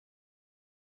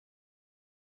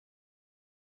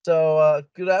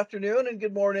Good afternoon and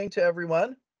good morning to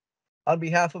everyone. On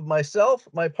behalf of myself,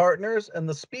 my partners, and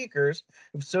the speakers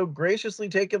who've so graciously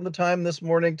taken the time this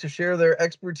morning to share their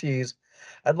expertise,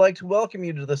 I'd like to welcome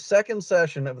you to the second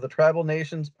session of the Tribal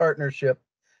Nations Partnership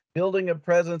Building a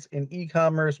Presence in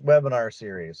E-commerce webinar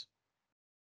series.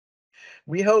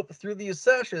 We hope through these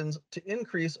sessions to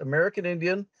increase American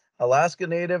Indian, Alaska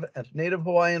Native, and Native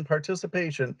Hawaiian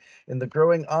participation in the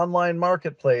growing online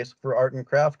marketplace for art and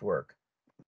craft work.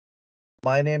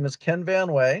 My name is Ken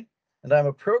Van Way, and I'm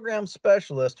a program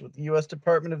specialist with the U.S.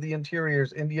 Department of the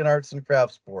Interior's Indian Arts and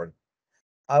Crafts Board.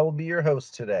 I will be your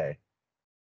host today.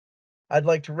 I'd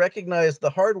like to recognize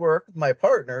the hard work of my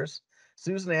partners,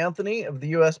 Susan Anthony of the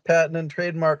U.S. Patent and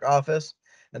Trademark Office,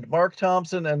 and Mark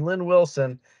Thompson and Lynn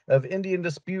Wilson of Indian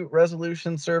Dispute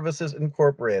Resolution Services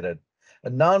Incorporated, a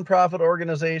nonprofit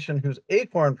organization whose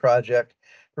Acorn Project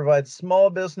provides small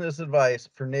business advice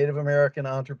for Native American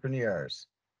entrepreneurs.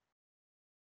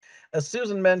 As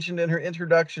Susan mentioned in her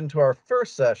introduction to our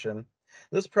first session,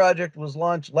 this project was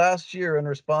launched last year in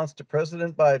response to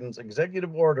President Biden's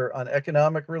executive order on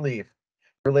economic relief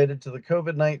related to the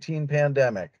COVID-19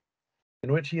 pandemic,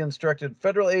 in which he instructed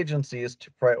federal agencies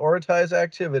to prioritize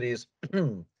activities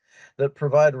that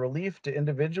provide relief to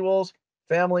individuals,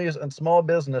 families, and small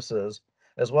businesses,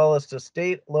 as well as to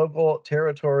state, local,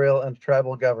 territorial, and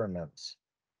tribal governments.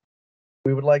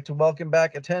 We would like to welcome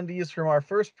back attendees from our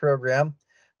first program,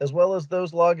 as well as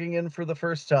those logging in for the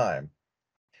first time.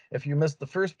 If you missed the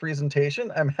first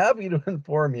presentation, I'm happy to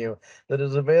inform you that it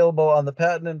is available on the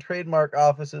Patent and Trademark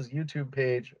Office's YouTube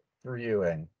page for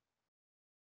viewing.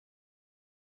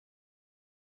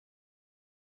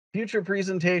 Future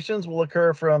presentations will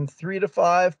occur from 3 to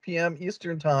 5 p.m.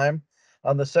 Eastern Time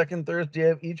on the second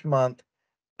Thursday of each month,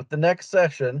 with the next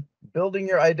session, Building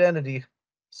Your Identity,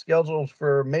 scheduled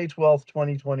for May 12th,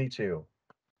 2022.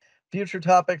 Future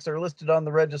topics are listed on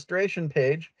the registration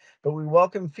page, but we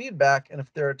welcome feedback, and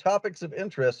if there are topics of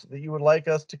interest that you would like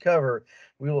us to cover,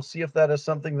 we will see if that is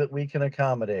something that we can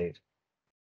accommodate.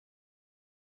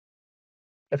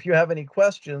 If you have any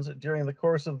questions during the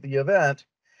course of the event,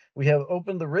 we have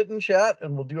opened the written chat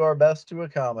and will do our best to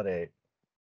accommodate.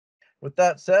 With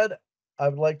that said, I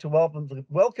would like to welcome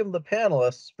the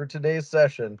panelists for today's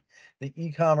session, the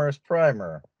e-commerce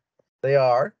primer. They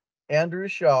are Andrew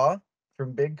Shaw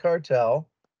from Big Cartel,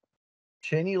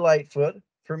 Cheney Lightfoot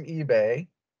from eBay,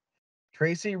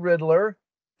 Tracy Riddler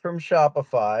from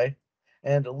Shopify,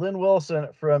 and Lynn Wilson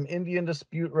from Indian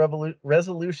Dispute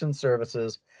Resolution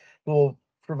Services, who will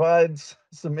provide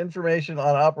some information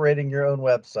on operating your own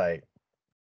website.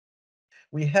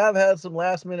 We have had some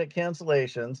last-minute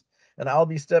cancellations, and I'll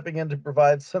be stepping in to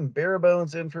provide some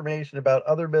bare-bones information about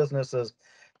other businesses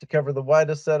to cover the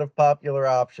widest set of popular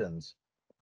options.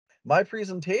 My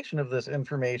presentation of this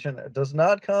information does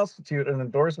not constitute an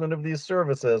endorsement of these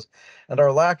services, and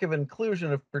our lack of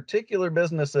inclusion of particular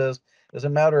businesses is a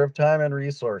matter of time and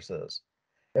resources.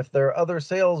 If there are other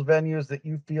sales venues that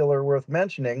you feel are worth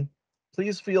mentioning,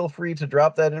 please feel free to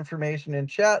drop that information in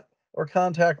chat or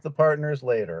contact the partners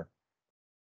later.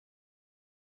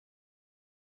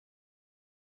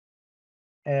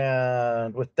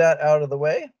 And with that out of the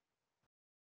way,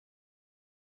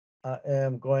 I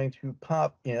am going to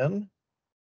pop in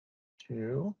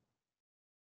to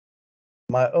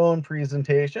my own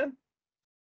presentation,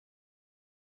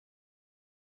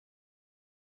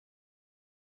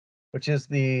 which is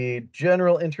the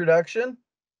general introduction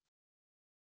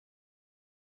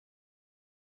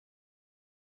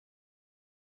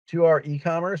to our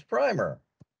e-commerce primer.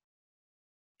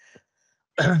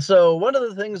 So one of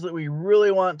the things that we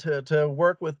really want to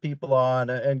work with people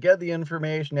on and get the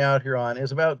information out here on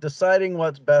is about deciding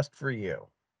what's best for you.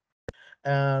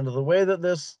 And the way that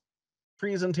this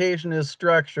presentation is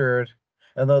structured,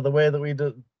 and the way that we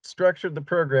structured the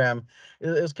program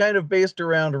is kind of based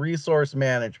around resource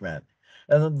management.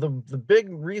 And the big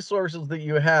resources that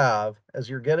you have as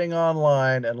you're getting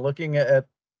online and looking at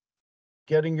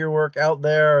getting your work out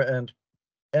there and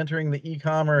entering the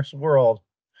e-commerce world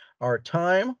are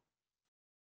time,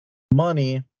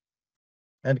 money,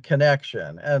 and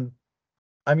connection. And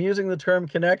I'm using the term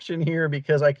connection here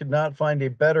because I could not find a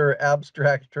better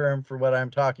abstract term for what I'm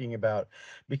talking about,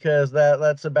 because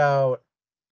that's about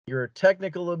your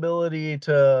technical ability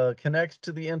to connect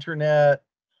to the internet,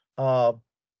 some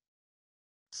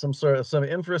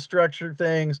infrastructure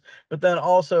things, but then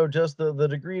also just the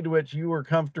degree to which you are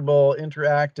comfortable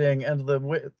interacting and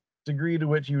the degree to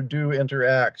which you do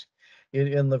interact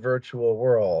in the virtual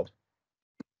world.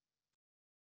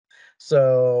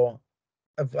 So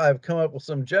I've come up with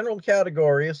some general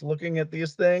categories looking at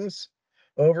these things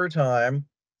over time.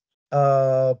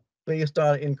 based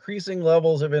on increasing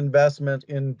levels of investment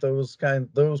in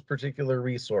those particular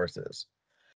resources.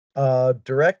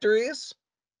 Directories,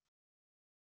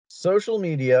 social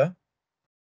media,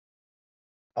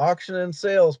 auction and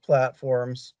sales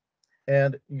platforms,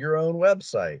 and your own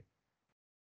website.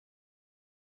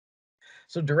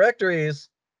 So directories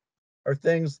are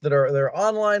things that are they're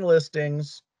online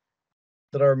listings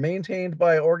that are maintained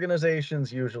by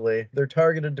organizations usually. They're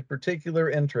targeted to particular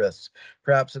interests.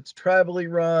 Perhaps it's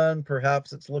tribally run,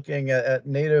 perhaps it's looking at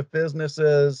native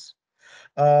businesses,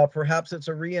 perhaps it's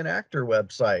a reenactor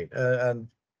website and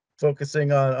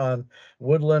focusing on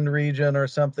woodland region or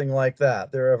something like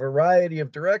that. There are a variety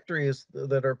of directories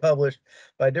that are published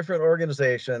by different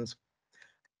organizations.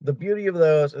 The beauty of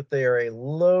those is that they are a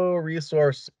low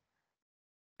resource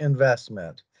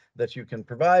investment, that you can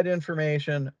provide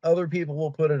information, other people will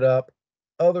put it up,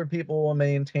 other people will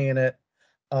maintain it.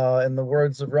 In the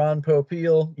words of Ron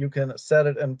Popeil, you can set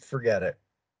it and forget it.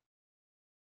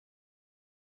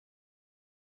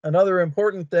 Another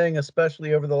important thing,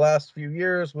 especially over the last few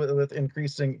years with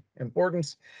increasing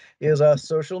importance, is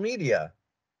social media.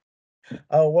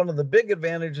 One of the big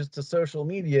advantages to social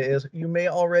media is you may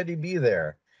already be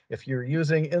there. If you're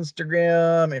using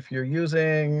Instagram, if you're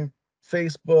using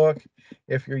Facebook,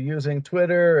 if you're using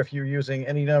Twitter, if you're using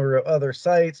any number of other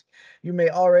sites, you may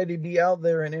already be out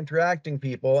there and interacting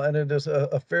people, and it is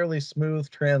a fairly smooth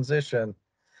transition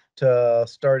to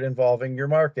start involving your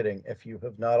marketing if you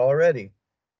have not already.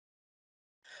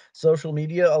 Social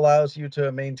media allows you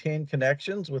to maintain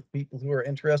connections with people who are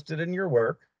interested in your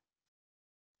work.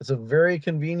 It's a very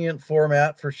convenient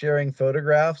format for sharing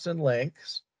photographs and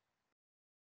links.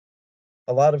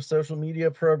 A lot of social media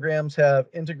programs have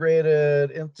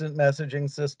integrated instant messaging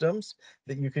systems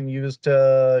that you can use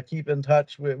to keep in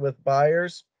touch with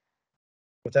buyers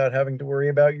without having to worry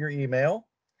about your email.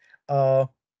 Uh,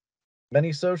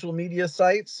 Many social media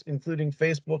sites, including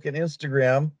Facebook and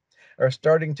Instagram, are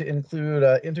starting to include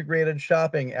integrated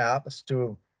shopping apps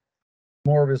to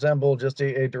more resemble just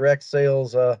a direct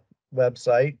sales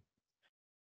website.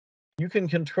 You can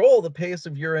control the pace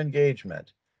of your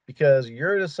engagement because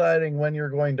you're deciding when you're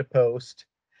going to post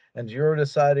and you're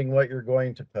deciding what you're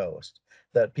going to post.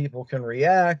 That people can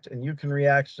react and you can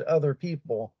react to other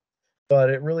people, but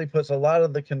it really puts a lot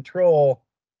of the control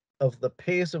of the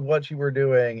pace of what you were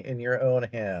doing in your own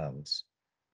hands.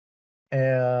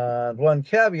 And one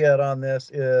caveat on this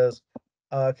is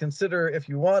consider, if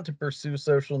you want to pursue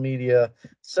social media,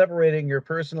 separating your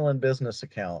personal and business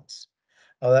accounts.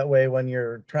 That way, when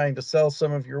you're trying to sell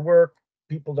some of your work,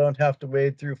 people don't have to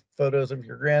wade through photos of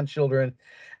your grandchildren.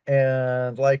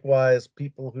 And likewise,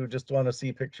 people who just want to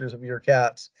see pictures of your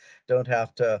cats don't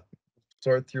have to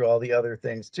sort through all the other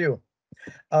things too.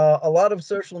 A lot of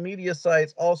social media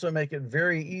sites also make it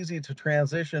very easy to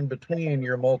transition between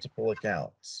your multiple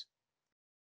accounts.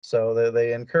 So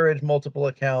they encourage multiple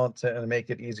accounts and make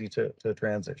it easy to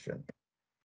transition.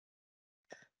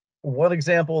 One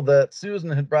example that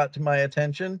Susan had brought to my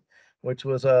attention, which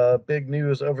was big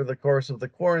news over the course of the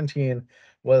quarantine,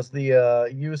 was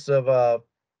the use of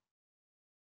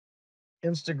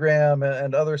Instagram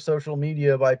and other social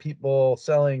media by people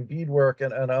selling beadwork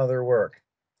and other work.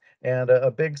 And a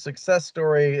big success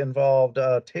story involved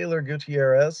Taylor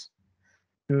Gutierrez,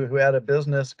 who had a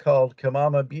business called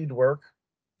Kamama Beadwork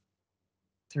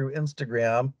through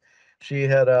Instagram. She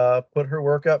had put her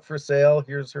work up for sale.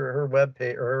 Here's her web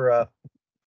page, her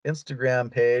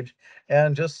Instagram page,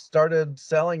 and just started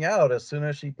selling out as soon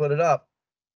as she put it up.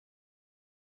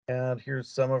 And here's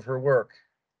some of her work.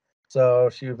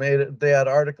 So she made it. They had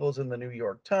articles in the New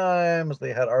York Times.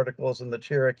 They had articles in the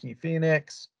Cherokee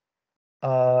Phoenix,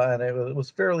 and it was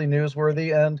fairly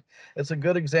newsworthy. And it's a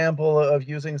good example of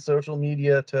using social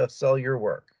media to sell your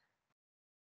work.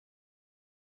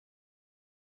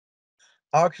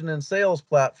 Auction and sales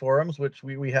platforms, which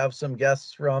we have some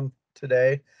guests from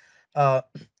today, uh,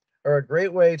 are a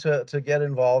great way to get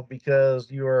involved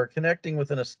because you are connecting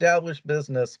with an established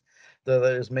business that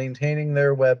is maintaining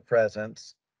their web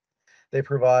presence. They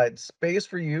provide space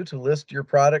for you to list your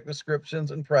product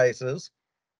descriptions and prices.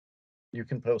 You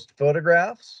can post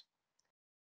photographs.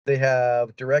 They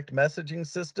have direct messaging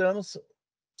systems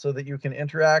so that you can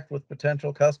interact with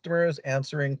potential customers,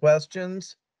 answering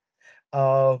questions.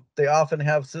 They often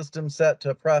have systems set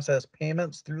to process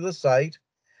payments through the site.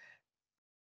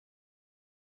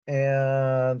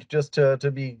 And just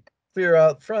to be clear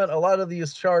out front, a lot of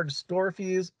these charge store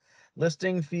fees,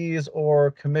 listing fees,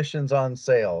 or commissions on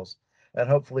sales. And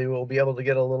hopefully we'll be able to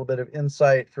get a little bit of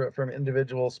insight from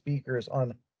individual speakers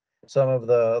on some of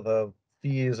the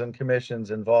fees and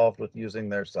commissions involved with using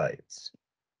their sites.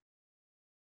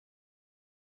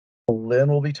 Lynn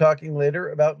will be talking later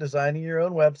about designing your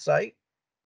own website.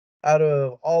 Out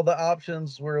of all the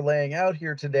options we're laying out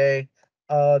here today,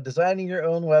 designing your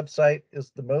own website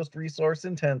is the most resource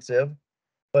intensive,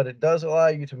 but it does allow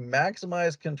you to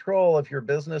maximize control of your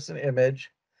business and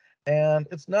image, and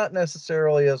it's not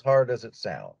necessarily as hard as it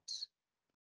sounds.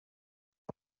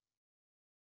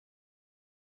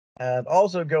 And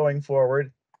also going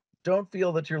forward, don't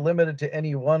feel that you're limited to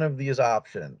any one of these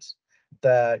options,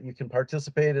 that you can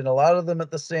participate in a lot of them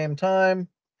at the same time.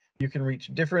 You can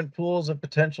reach different pools of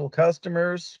potential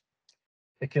customers.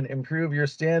 It can improve your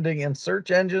standing in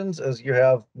search engines as you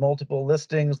have multiple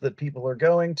listings that people are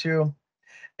going to.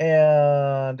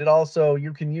 And it also,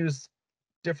 you can use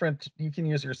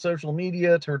your social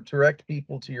media to direct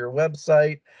people to your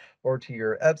website or to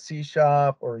your Etsy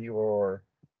shop or your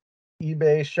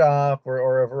eBay shop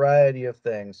or a variety of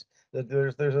things. That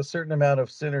there's a certain amount of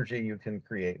synergy you can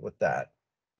create with that.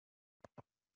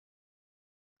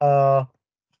 Uh,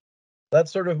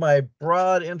 that's sort of my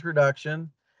broad introduction,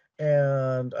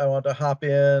 and I want to hop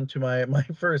into my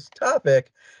first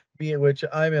topic, be it which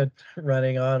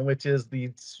running on, which is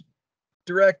the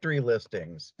directory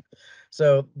listings.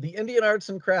 So the Indian Arts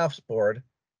and Crafts Board,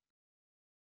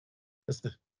 is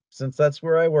the, since that's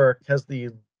where I work, has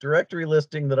the directory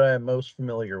listing that I am most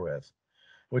familiar with,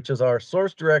 which is our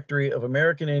source directory of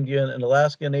American Indian and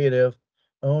Alaska Native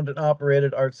owned and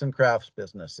operated arts and crafts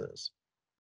businesses.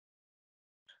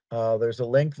 There's a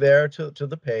link there to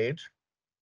the page.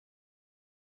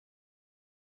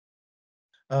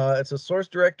 It's a source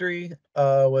directory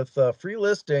with free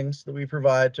listings that we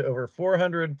provide to over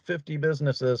 450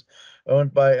 businesses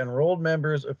owned by enrolled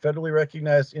members of federally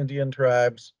recognized Indian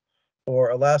tribes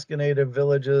or Alaska Native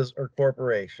villages or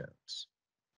corporations.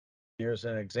 Here's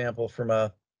an example from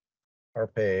our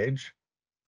page.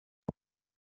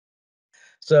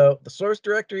 So the source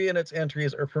directory and its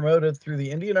entries are promoted through the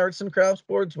Indian Arts and Crafts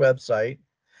Board's website,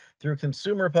 through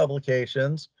consumer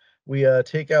publications. We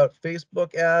take out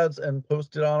Facebook ads and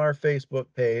post it on our Facebook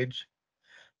page.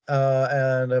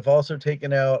 And I've also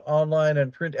taken out online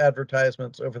and print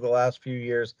advertisements over the last few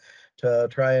years to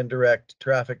try and direct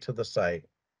traffic to the site.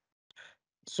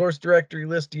 Source directory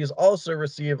listees also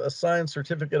receive a signed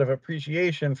certificate of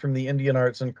appreciation from the Indian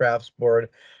Arts and Crafts Board,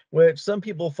 which some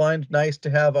people find nice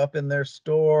to have up in their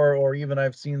store, or even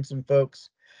I've seen some folks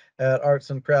at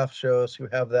arts and crafts shows who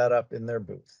have that up in their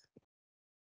booth.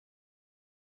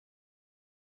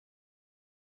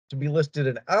 To be listed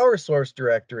in our source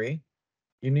directory,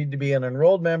 you need to be an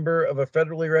enrolled member of a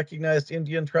federally recognized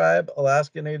Indian tribe,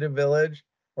 Alaska Native village,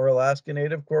 or Alaska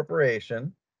Native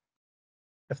corporation.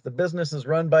 If the business is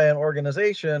run by an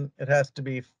organization, it has to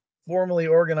be formally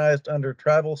organized under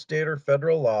tribal, state, or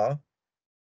federal law.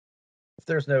 If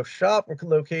there's no shop or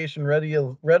location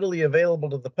readily available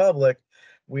to the public,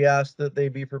 we ask that they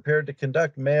be prepared to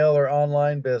conduct mail or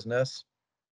online business.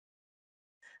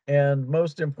 And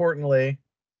most importantly,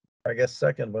 I guess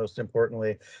second most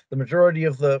importantly, the majority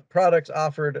of the products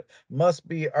offered must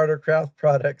be art or craft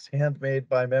products handmade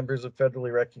by members of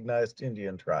federally recognized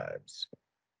Indian tribes.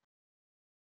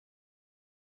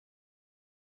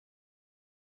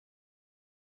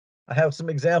 I have some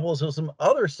examples of some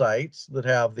other sites that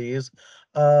have these.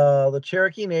 The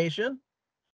Cherokee Nation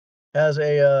has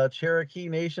a Cherokee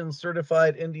Nation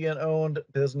certified Indian owned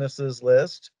businesses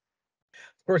list.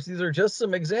 Of course, these are just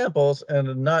some examples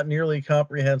and not nearly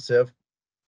comprehensive.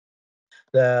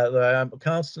 That I'm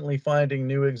constantly finding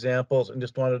new examples and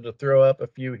just wanted to throw up a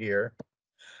few here.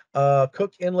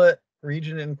 Cook Inlet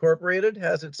Region Incorporated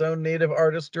has its own native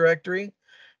artist directory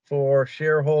for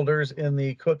shareholders in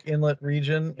the Cook Inlet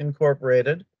Region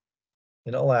Incorporated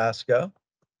in Alaska.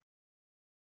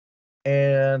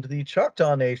 And the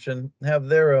Choctaw Nation have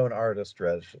their own artist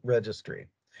registry.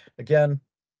 Again,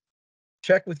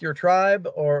 check with your tribe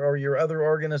or your other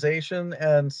organization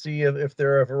and see if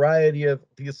there are a variety of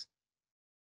these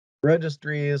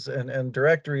registries and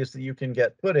directories that you can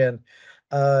get put in.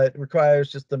 It requires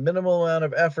just the minimal amount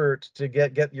of effort to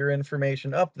get your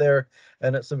information up there,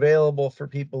 and it's available for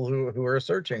people who are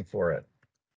searching for it.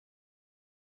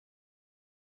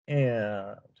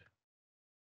 And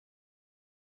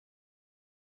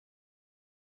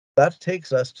that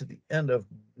takes us to the end of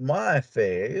my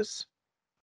phase,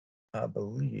 I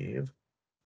believe.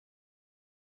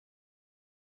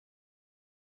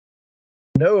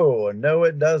 No,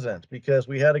 it doesn't, because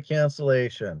we had a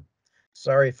cancellation.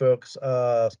 Sorry, folks.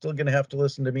 Still gonna have to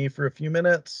listen to me for a few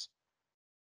minutes.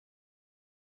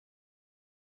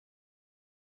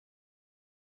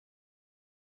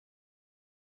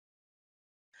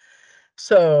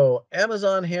 So,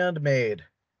 Amazon Handmade.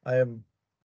 I am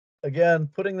Again,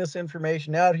 putting this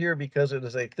information out here because it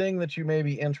is a thing that you may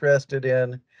be interested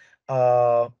in,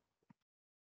 uh,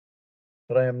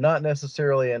 but I am not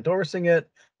necessarily endorsing it.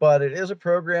 But it is a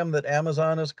program that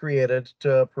Amazon has created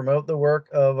to promote the work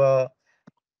of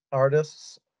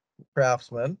artists,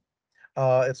 craftsmen.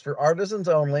 It's for artisans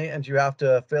only, and you have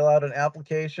to fill out an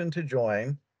application to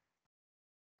join.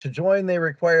 To join, they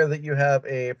require that you have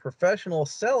a professional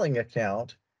selling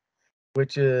account,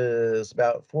 which is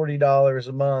about $40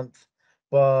 a month,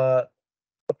 but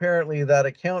apparently that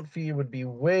account fee would be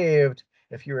waived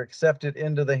if you're accepted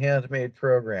into the handmade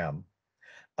program.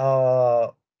 Uh,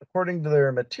 According to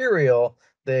their material,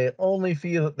 the only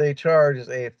fee that they charge is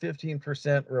a 15%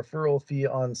 referral fee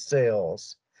on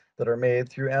sales that are made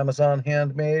through Amazon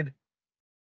Handmade.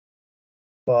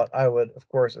 But I would, of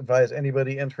course, advise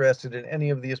anybody interested in any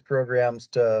of these programs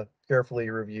to carefully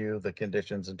review the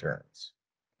conditions and terms.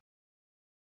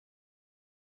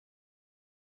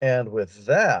 And with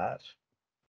that,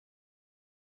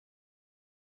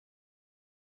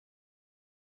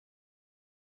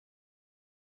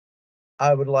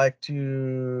 I would like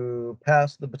to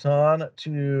pass the baton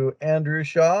to Andrew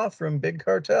Shaw from Big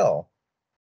Cartel.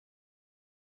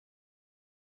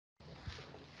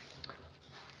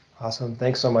 Awesome.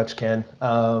 Thanks so much, Ken.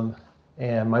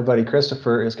 And my buddy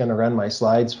Christopher is going to run my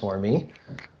slides for me.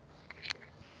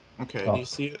 Okay, do you Oh,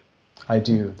 see it? I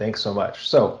do. Thanks so much.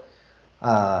 So,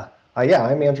 yeah,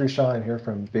 I'm Andrew Shaw. I'm here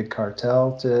from Big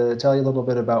Cartel to tell you a little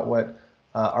bit about what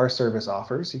our service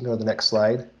offers. You can go to the next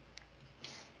slide.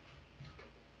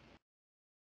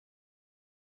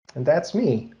 And that's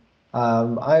me.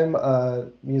 I'm a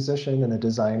musician and a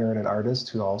designer and an artist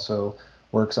who also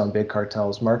works on Big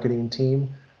Cartel's marketing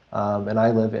team. And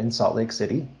I live in Salt Lake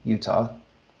City, Utah.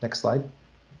 Next slide.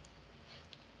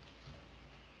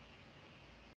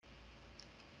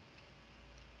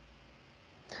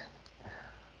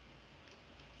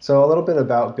 So a little bit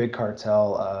about Big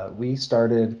Cartel. We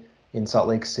started in Salt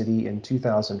Lake City in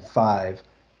 2005.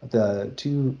 The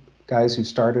two guys who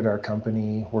started our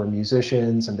company were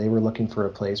musicians, and they were looking for a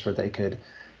place where they could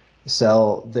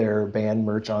sell their band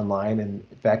merch online.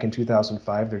 And back in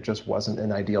 2005, there just wasn't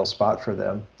an ideal spot for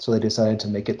them. So they decided to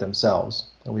make it themselves.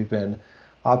 And we've been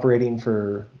operating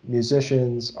for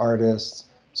musicians, artists,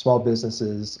 small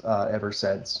businesses ever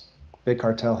since. Big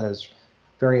Cartel has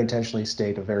very intentionally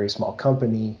stayed a very small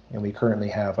company, and we currently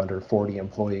have under 40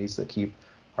 employees that keep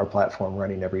our platform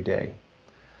running every day.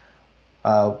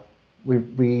 Uh,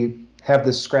 we have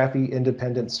this scrappy,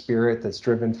 independent spirit that's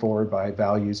driven forward by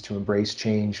values to embrace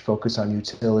change, focus on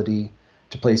utility,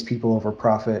 to place people over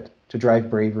profit, to drive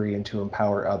bravery, and to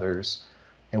empower others.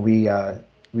 And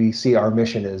we see our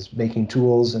mission as making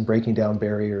tools and breaking down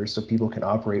barriers so people can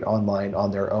operate online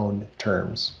on their own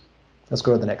terms. Let's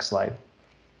go to the next slide.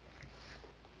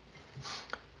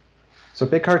 So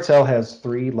Big Cartel has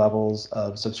 3 levels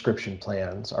of subscription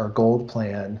plans. Our gold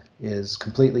plan is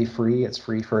completely free. It's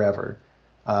free forever.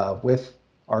 With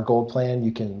our gold plan,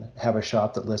 you can have a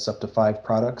shop that lists up to 5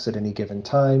 products at any given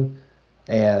time.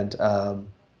 And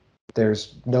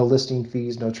there's no listing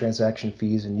fees, no transaction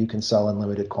fees, and you can sell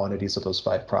unlimited quantities of those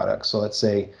 5 products. So let's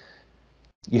say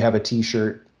you have a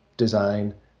t-shirt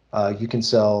design. You can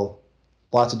sell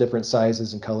lots of different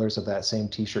sizes and colors of that same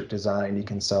t-shirt design. You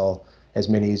can sell as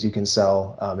many as you can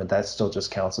sell, and that still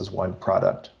just counts as one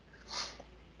product.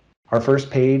 Our first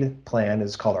paid plan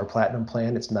is called our Platinum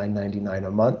plan. It's $9.99 a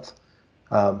month.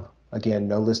 Again,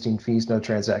 no listing fees, no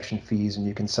transaction fees, and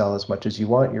you can sell as much as you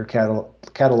want. Your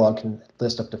catalog can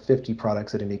list up to 50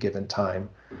 products at any given time.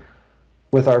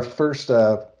 With our first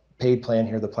paid plan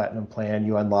here, the Platinum plan,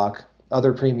 you unlock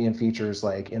other premium features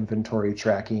like inventory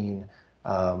tracking,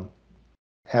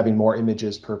 having more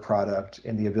images per product,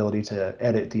 and the ability to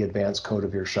edit the advanced code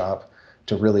of your shop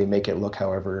to really make it look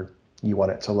however you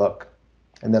want it to look.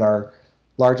 And then our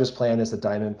largest plan is the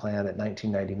Diamond plan at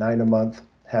 $19.99 a month.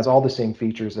 Has all the same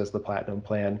features as the Platinum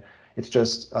plan. It's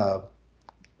just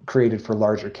created for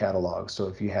larger catalogs. So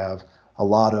if you have a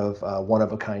lot of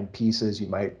one-of-a-kind pieces, you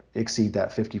might exceed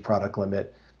that 50 product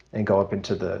limit and go up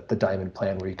into the Diamond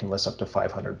plan where you can list up to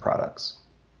 500 products.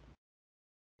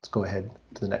 Let's go ahead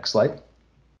to the next slide.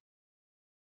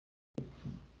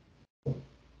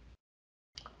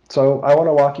 So I want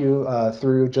to walk you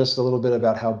through just a little bit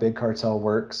about how Big Cartel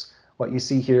works. What you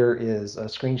see here is a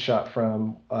screenshot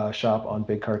from a shop on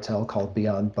Big Cartel called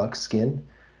Beyond Buckskin.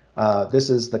 This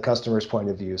is the customer's point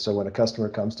of view. So when a customer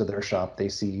comes to their shop, they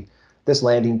see this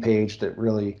landing page that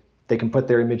really they can put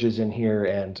their images in here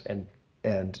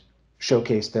and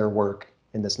showcase their work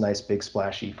in this nice big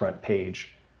splashy front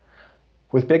page.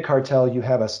 With Big Cartel, you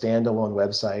have a standalone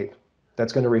website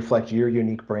that's going to reflect your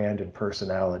unique brand and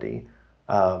personality.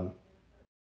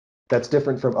 That's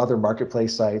different from other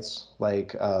marketplace sites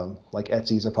like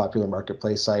Etsy is a popular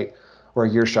marketplace site where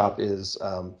your shop is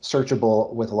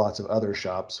searchable with lots of other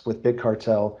shops. With Big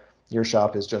Cartel, your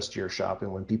shop is just your shop,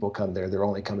 and when people come there, they're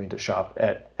only coming to shop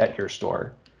at your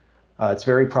store. It's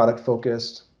very product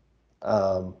focused.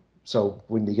 So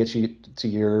when you get to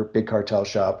your Big Cartel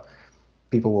shop,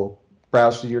 people will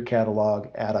browse through your catalog,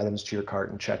 add items to your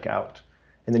cart, and check out.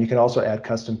 And then you can also add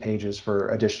custom pages for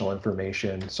additional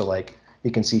information. So like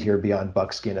you can see here, Beyond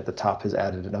Buckskin at the top has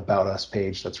added an About Us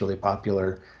page that's really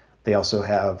popular. They also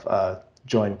have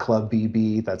Join Club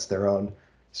BB. That's their own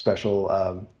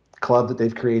special club that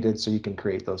they've created. So you can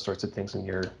create those sorts of things in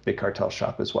your Big Cartel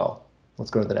shop as well.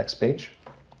 Let's go to the next page.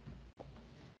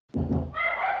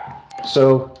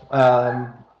 So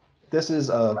this is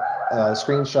a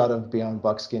screenshot of Beyond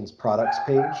Buckskin's products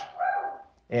page.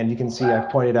 And you can see I've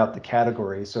pointed out the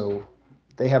category. So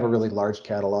they have a really large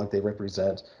catalog. They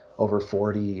represent over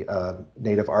 40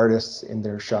 native artists in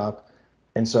their shop.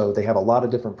 And so they have a lot of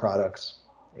different products.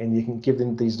 And you can give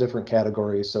them these different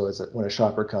categories. So as when a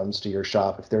shopper comes to your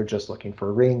shop, if they're just looking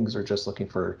for rings or just looking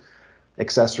for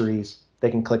accessories,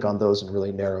 they can click on those and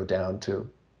really narrow down to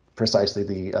precisely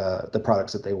the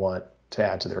products that they want to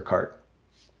add to their cart.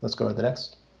 Let's go to the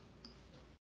next.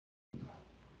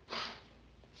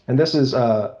 And this is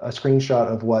a screenshot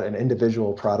of what an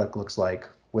individual product looks like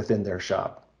within their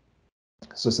shop.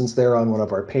 So since they're on one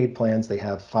of our paid plans, they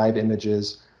have 5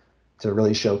 images to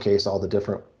really showcase all the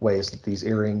different ways that these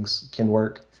earrings can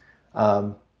work.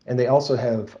 And they also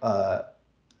have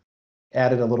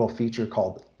added a little feature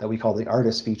that we call the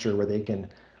artist feature, where they can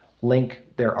link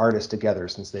their artists together.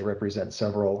 Since they represent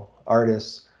several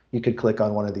artists, you could click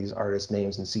on one of these artist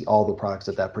names and see all the products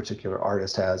that that particular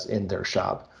artist has in their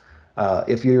shop.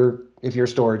 If your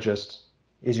store just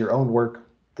is your own work,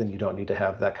 then you don't need to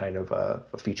have that kind of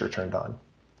a feature turned on.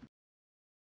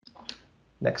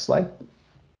 Next slide.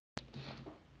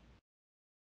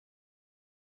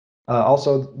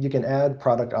 Also, you can add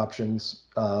product options.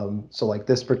 So like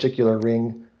this particular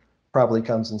ring probably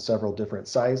comes in several different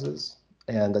sizes,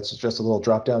 and that's just a little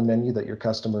drop-down menu that your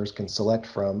customers can select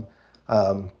from.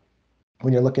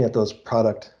 When you're looking at those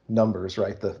product numbers,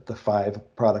 right, the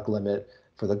 5 product limit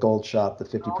for the gold shop, the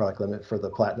 50 product limit for the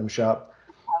platinum shop,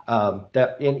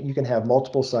 you can have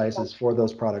multiple sizes for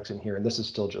those products in here, and this is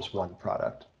still just one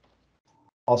product.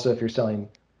 Also, if you're selling,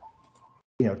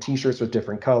 t-shirts with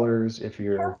different colors, if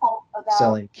you're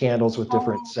selling candles with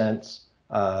different scents,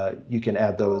 you can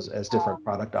add those as different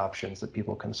product options that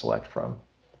people can select from.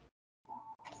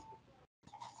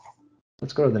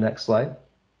 Let's go to the next slide.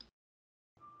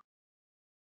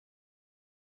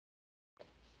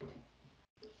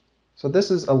 So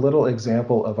this is a little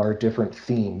example of our different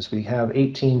themes. We have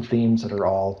 18 themes that are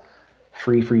all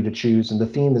free to choose, and the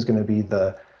theme is going to be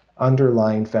the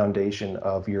underlying foundation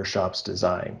of your shop's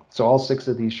design. So all 6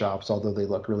 of these shops, although they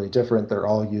look really different, they're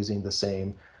all using the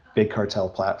same Big Cartel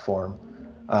platform.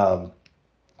 And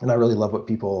I really love what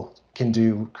people can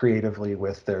do creatively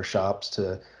with their shops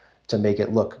to make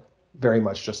it look very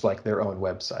much just like their own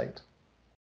website.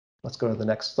 Let's go to the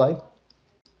next slide.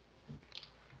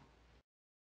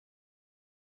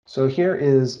 So here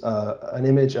is an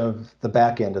image of the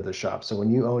back end of the shop. So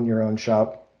when you own your own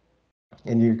shop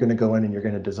and you're going to go in and you're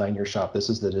going to design your shop, this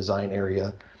is the design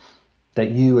area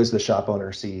that you as the shop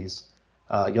owner sees.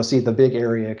 You'll see the big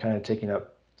area kind of taking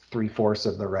up 3/4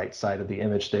 of the right side of the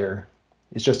image there.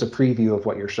 It's just a preview of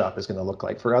what your shop is going to look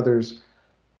like for others.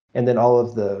 And then all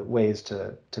of the ways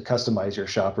to customize your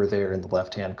shop are there in the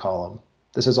left-hand column.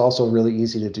 This is also really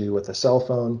easy to do with a cell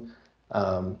phone.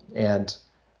 And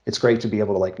it's great to be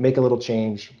able to make a little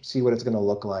change, see what it's going to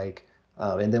look like.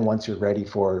 And then once you're ready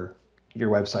for your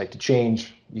website to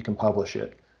change, you can publish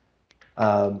it.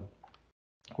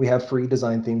 We have free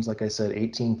design themes, like I said,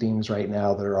 18 themes right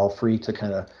now that are all free to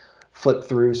kind of flip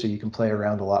through, so you can play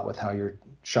around a lot with how your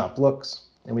shop looks.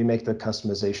 And we make the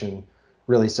customization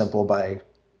really simple by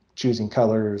choosing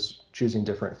colors, choosing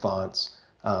different fonts,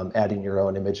 adding your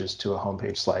own images to a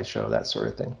homepage slideshow, that sort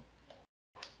of thing.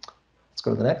 Let's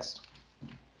go to the next.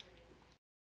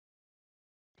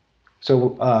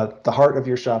 So the heart of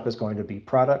your shop is going to be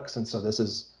products. And so this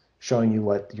is showing you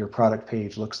what your product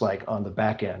page looks like on the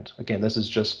back end. Again, this is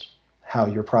just how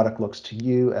your product looks to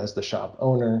you as the shop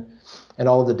owner, and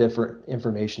all of the different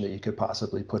information that you could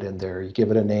possibly put in there. You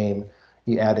give it a name,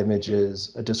 you add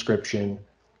images, a description.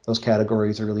 Those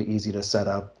categories are really easy to set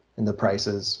up, and the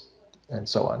prices, and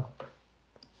so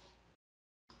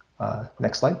on.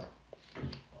 Next slide.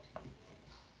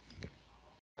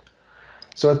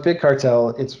 So with Big Cartel,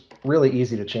 it's really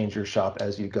easy to change your shop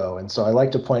as you go. And so I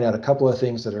like to point out a couple of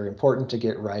things that are important to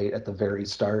get right at the very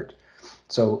start.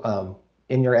 So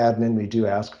in your admin, we do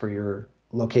ask for your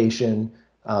location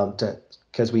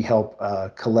because we help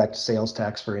collect sales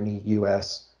tax for any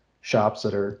U.S. shops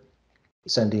that are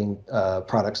sending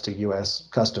products to U.S.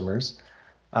 customers.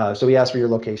 So we ask for your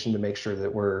location to make sure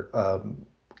that we're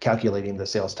calculating the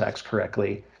sales tax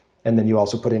correctly. And then you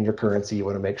also put in your currency. You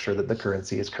want to make sure that the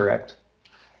currency is correct.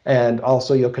 And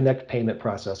also you'll connect payment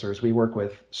processors. We work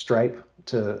with Stripe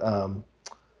to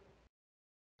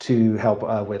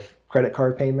help with credit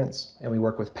card payments, and we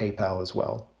work with PayPal as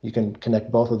well. You can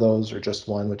connect both of those or just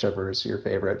one, whichever is your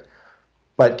favorite.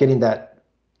 But getting that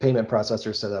payment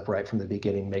processor set up right from the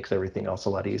beginning makes everything else a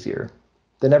lot easier.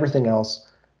 Then everything else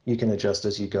you can adjust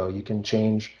as you go. You can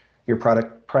change your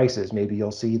product prices. Maybe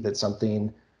you'll see that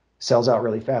something sells out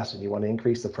really fast and you want to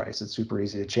increase the price. It's super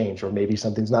easy to change. Or maybe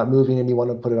something's not moving and you want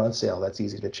to put it on sale. That's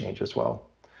easy to change as well.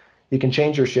 You can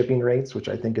change your shipping rates, which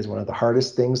I think is one of the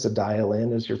hardest things to dial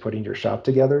in as you're putting your shop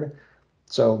together.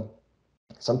 So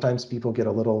sometimes people get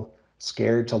a little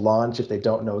scared to launch if they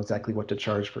don't know exactly what to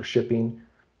charge for shipping.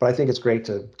 But I think it's great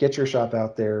to get your shop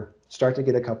out there, start to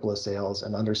get a couple of sales,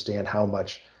 and understand how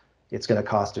much it's going to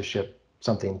cost to ship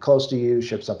something close to you,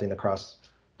 ship something across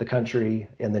the country,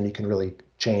 and then you can really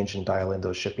change and dial in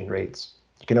those shipping rates.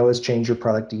 You can always change your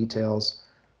product details.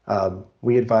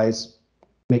 We advise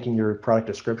making your product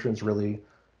descriptions really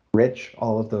rich.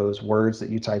 All of those words that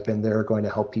you type in there are going to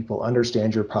help people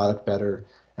understand your product better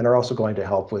and are also going to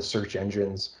help with search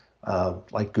engines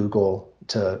like Google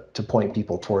to point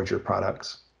people towards your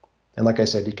products. And like I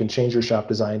said, you can change your shop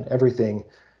design. Everything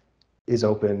is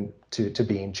open to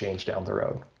being changed down the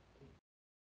road.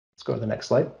 Let's go to the next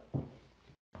slide.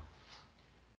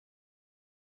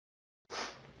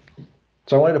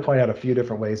 So I wanted to point out a few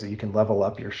different ways that you can level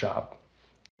up your shop.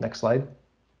 Next slide.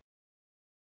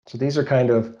 So these are kind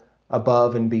of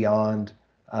above and beyond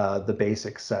the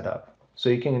basic setup. So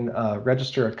you can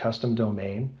register a custom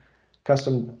domain.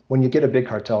 When you get a Big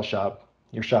Cartel shop,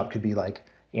 your shop could be like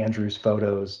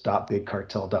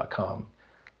andrewsphotos.bigcartel.com.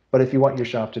 But if you want your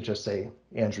shop to just say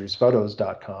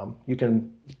andrewsphotos.com, you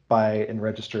can buy and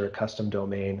register a custom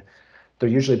domain. They're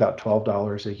usually about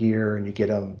 $12 a year, and you get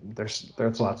them. There's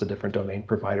lots of different domain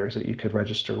providers that you could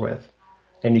register with,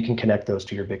 and you can connect those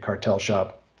to your Big Cartel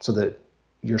shop so that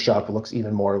your shop looks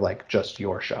even more like just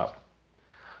your shop.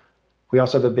 We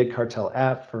also have a Big Cartel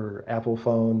app for Apple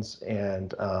phones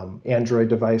and Android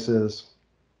devices,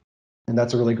 and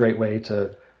that's a really great way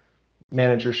to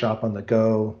manage your shop on the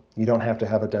go. You don't have to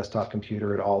have a desktop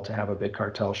computer at all to have a Big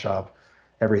Cartel shop.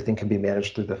 Everything can be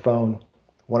managed through the phone.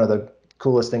 One of the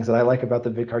coolest things that I like about the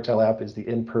Big Cartel app is the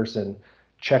in-person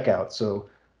checkout. So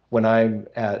when I'm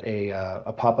at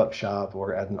a pop-up shop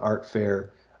or at an art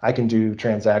fair, I can do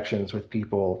transactions with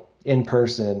people in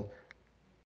person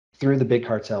through the Big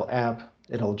Cartel app.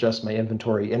 It'll adjust my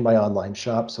inventory in my online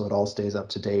shop so it all stays up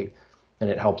to date, and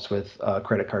it helps with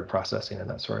credit card processing and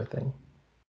that sort of thing.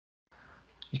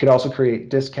 You can also create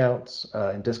discounts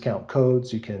and discount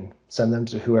codes. You can send them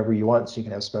to whoever you want, so you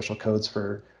can have special codes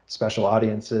for special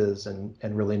audiences and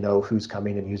really know who's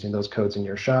coming and using those codes in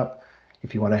your shop.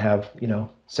 If you want to have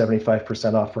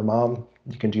 75% off for mom,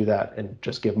 you can do that and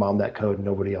just give mom that code and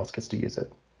nobody else gets to use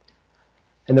it.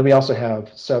 And then we also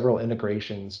have several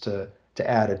integrations to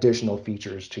add additional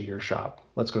features to your shop.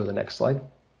 Let's go to the next slide.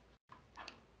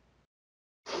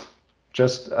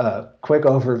 Just a quick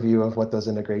overview of what those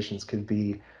integrations could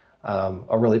be.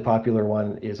 A really popular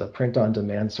one is a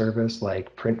print-on-demand service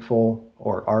like Printful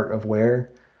or Art of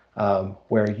Wear,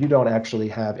 where you don't actually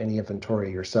have any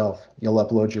inventory yourself. You'll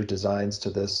upload your designs to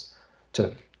this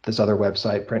other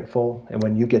website, Printful, and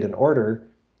when you get an order,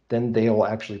 then they'll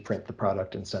actually print the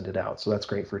product and send it out. So that's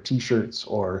great for T-shirts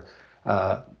or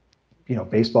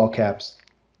baseball caps,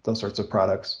 those sorts of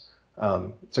products.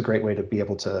 It's a great way to be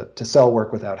able to sell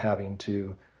work without having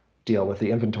to deal with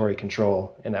the inventory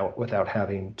control and without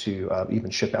having to even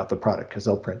ship out the product, because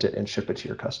they'll print it and ship it to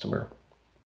your customer.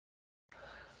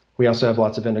 We also have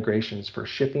lots of integrations for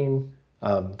shipping.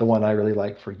 The one I really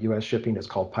like for US shipping is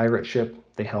called Pirate Ship.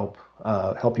 They help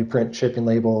you print shipping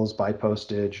labels, buy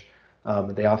postage.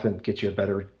 They often get you a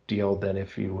better deal than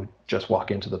if you would just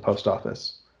walk into the post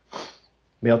office.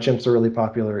 MailChimp's a really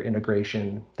popular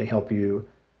integration. They help you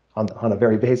on a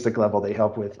very basic level. They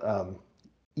help with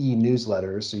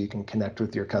e-newsletters, so you can connect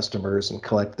with your customers and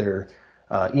collect their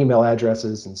email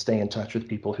addresses and stay in touch with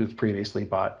people who've previously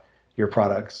bought your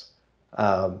products.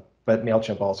 But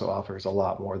MailChimp also offers a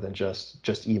lot more than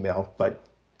just email, but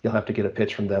you'll have to get a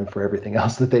pitch from them for everything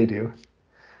else that they do.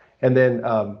 And then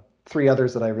three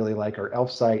others that I really like are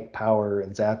ElfSite, Power,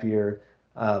 and Zapier.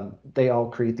 They all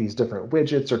create these different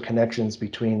widgets or connections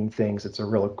between things. It's a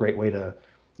real great way to,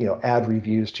 add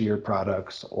reviews to your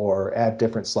products or add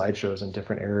different slideshows in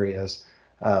different areas.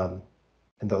 And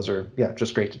those are, yeah,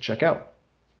 just great to check out.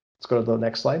 Let's go to the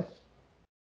next slide.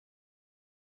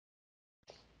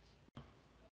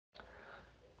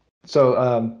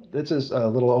 So this is a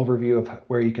little overview of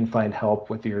where you can find help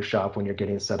with your shop when you're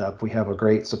getting set up. We have a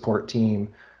great support team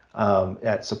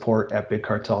at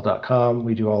support@bigcartel.com.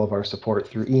 We do all of our support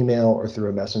through email or through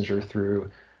a messenger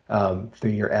through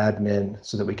your admin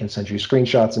so that we can send you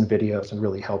screenshots and videos and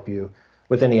really help you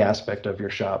with any aspect of your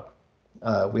shop.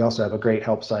 We also have a great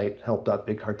help site,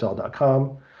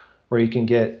 help.bigcartel.com, where you can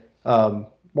get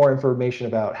more information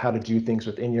about how to do things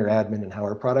within your admin and how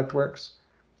our product works.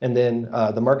 And then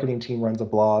the marketing team runs a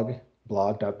blog,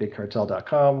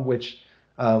 blog.bigcartel.com, which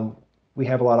we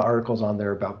have a lot of articles on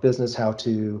there about business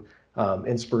how-to,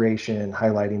 inspiration,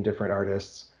 highlighting different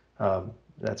artists.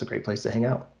 That's a great place to hang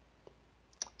out.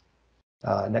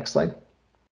 Next slide.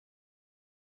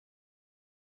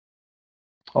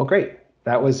 Oh, great.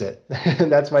 That was it.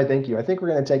 That's my thank you. I think we're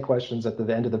going to take questions at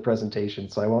the end of the presentation,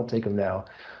 so I won't take them now.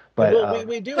 But well,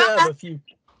 we do have a few.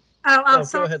 Oh,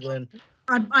 go ahead, Lynn.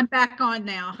 I'm back on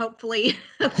now. Hopefully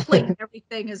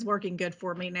everything is working good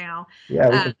for me now.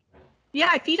 Yeah.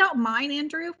 Yeah, if you don't mind,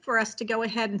 Andrew, for us to go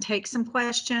ahead and take some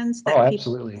questions that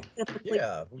absolutely.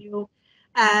 People you.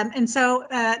 And so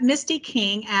Misty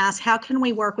King asked, how can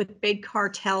we work with Big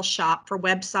Cartel Shop for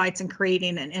websites and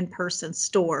creating an in-person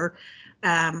store?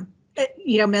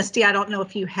 Misty, I don't know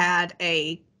if you had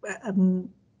a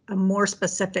more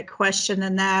specific question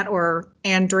than that, or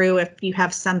Andrew, if you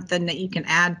have something that you can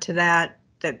add to that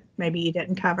maybe you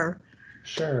didn't cover.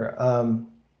 Sure.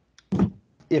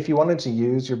 If you wanted to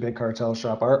use your Big Cartel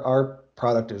Shop, our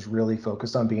product is really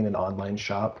focused on being an online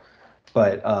shop.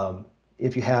 But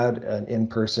if you had an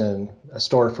in-person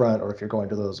storefront, or if you're going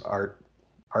to those art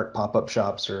pop-up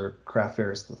shops or craft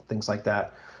fairs, things like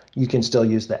that, you can still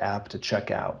use the app to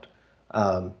check out.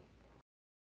 I'm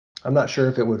not sure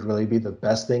if it would really be the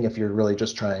best thing if you're really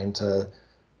just trying to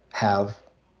have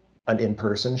an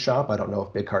in-person shop. I don't know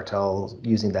if Big Cartel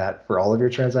using that for all of your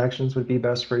transactions would be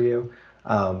best for you.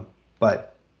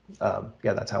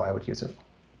 Yeah, that's how I would use it.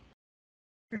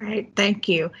 Great, thank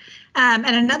you. And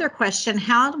another question,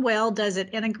 how well does it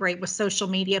integrate with social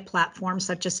media platforms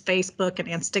such as Facebook and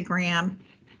Instagram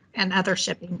and other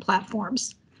shipping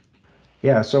platforms?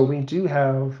 Yeah, so we do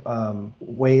have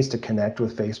ways to connect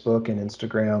with Facebook and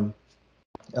Instagram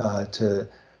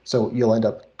so you'll end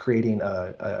up creating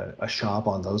a shop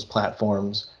on those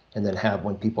platforms, and then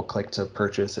when people click to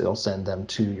purchase, it'll send them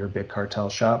to your Big Cartel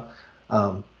shop.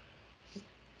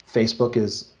 Facebook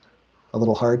is a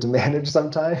little hard to manage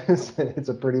sometimes. It's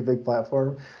a pretty big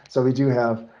platform. So we do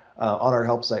have, on our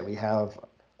help site, we have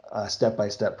a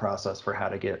step-by-step process for how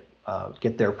to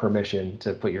get their permission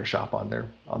to put your shop on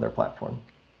their platform.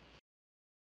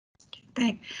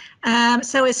 Thanks.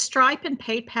 So is Stripe and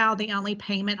PayPal the only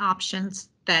payment options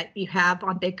that you have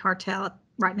on Big Cartel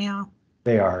right now?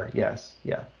 They are, yes,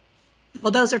 yeah.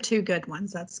 Well, those are two good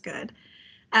ones. That's good.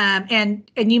 And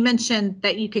you mentioned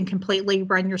that you can completely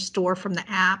run your store from the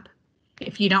app.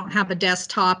 If you don't have a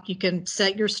desktop, you can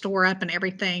set your store up and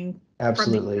everything.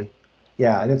 Absolutely.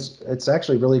 Yeah, and it's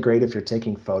actually really great if you're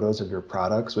taking photos of your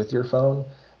products with your phone,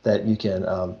 that you can,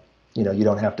 you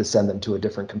don't have to send them to a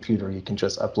different computer. You can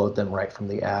just upload them right from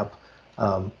the app.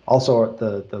 Also,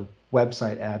 the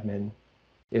website admin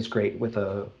is great with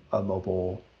a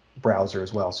mobile browser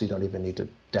as well, so you don't even need to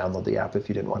download the app if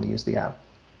you didn't want to use the app.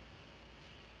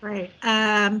 Right.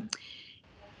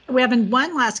 We have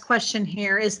one last question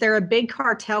here. Is there a Big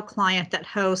Cartel client that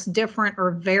hosts different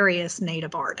or various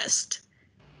Native artists?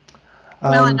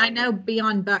 Well, and I know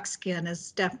Beyond Buckskin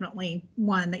is definitely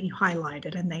one that you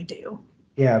highlighted, and they do.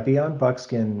 Yeah, Beyond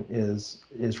Buckskin is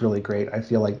really great. I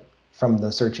feel like from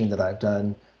the searching that I've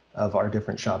done of our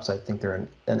different shops, I think they're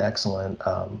an excellent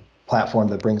platform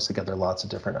that brings together lots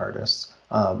of different artists.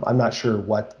 I'm not sure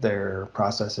what their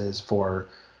process is for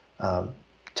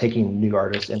taking new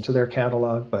artists into their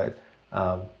catalog, but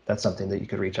that's something that you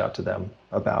could reach out to them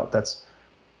about. That's,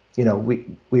 we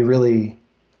really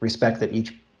respect that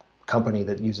each company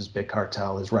that uses Big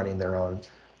Cartel is running their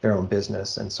own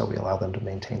business, and so we allow them to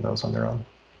maintain those on their own.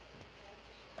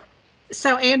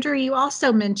 So Andrew, you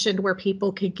also mentioned where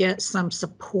people could get some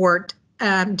support.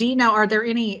 Do you know, are there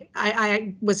any,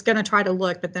 I was going to try to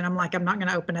look, but then I'm like, I'm not going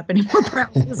to open up any more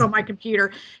browsers on my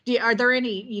computer. Are there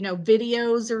any,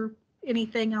 videos or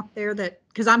anything out there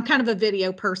because I'm kind of a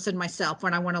video person myself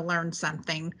when I want to learn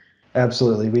something.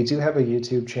 Absolutely. We do have a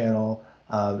YouTube channel.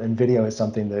 And video is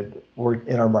something that we're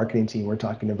in our marketing team, we're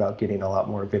talking about getting a lot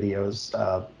more videos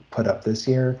put up this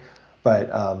year. But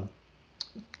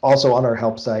also on our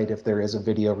help site, if there is a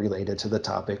video related to the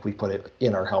topic, we put it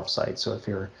in our help site. So if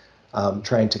you're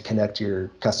trying to connect your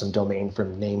custom domain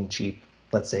from Namecheap,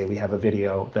 let's say we have a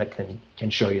video that can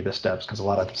show you the steps, because a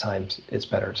lot of the times it's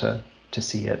better to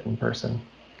see it in person.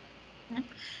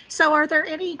 So are there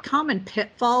any common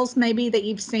pitfalls maybe that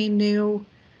you've seen new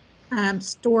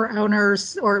store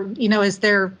owners, or, is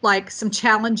there like some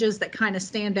challenges that kind of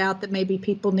stand out that maybe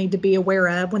people need to be aware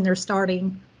of when they're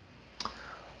starting?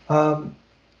 I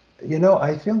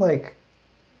feel like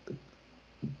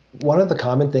one of the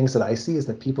common things that I see is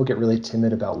that people get really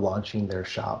timid about launching their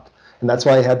shop. And that's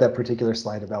why I had that particular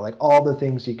slide about like all the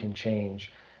things you can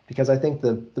change, because I think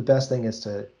the best thing is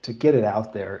to get it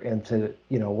out there, and to,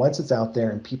 once it's out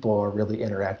there and people are really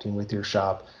interacting with your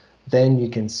shop, then you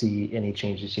can see any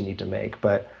changes you need to make.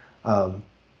 But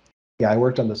yeah, I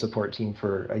worked on the support team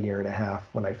for a year and a half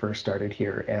when I first started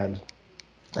here, and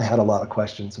I had a lot of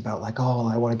questions about like, oh,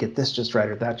 I want to get this just right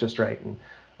or that just right.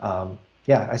 And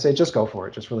yeah, I say just go for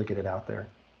it. Just really get it out there.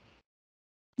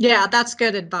 Yeah, that's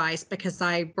good advice, because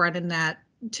I run in that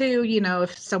too.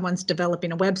 If someone's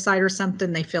developing a website or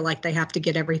something, they feel like they have to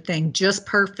get everything just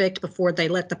perfect before they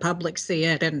let the public see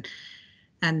it. And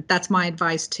that's my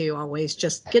advice too, always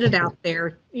just get it out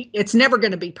there. It's never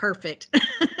going to be perfect.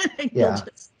 Yeah.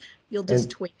 You'll just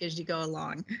tweak as you go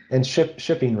along. And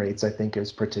shipping rates, I think,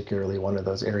 is particularly one of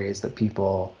those areas that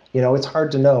people, it's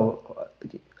hard to know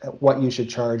what you should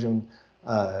charge. And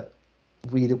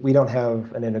we don't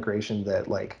have an integration that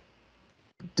like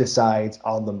decides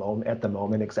at the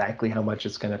moment exactly how much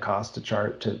it's going to cost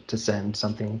to send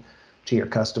something to your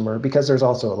customer, because there's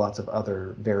also lots of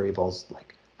other variables,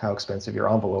 like how expensive your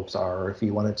envelopes are, or if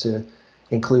you wanted to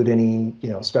include any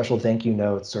special thank you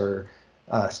notes or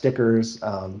stickers.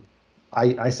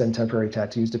 I send temporary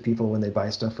tattoos to people when they buy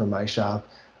stuff from my shop.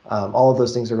 All of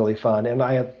those things are really fun, and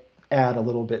I add a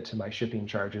little bit to my shipping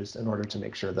charges in order to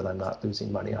make sure that I'm not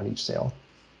losing money on each sale.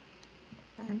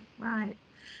 Okay, right.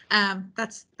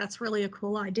 That's really a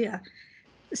cool idea.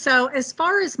 So as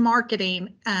far as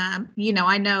marketing,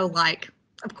 I know, like,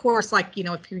 of course, like,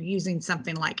 if you're using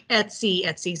something like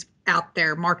Etsy's out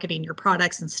there marketing your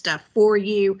products and stuff for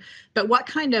you, but what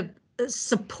kind of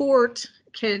support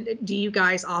do you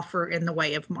guys offer in the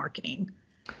way of marketing?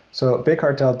 So Big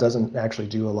Cartel doesn't actually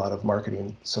do a lot of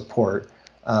marketing support.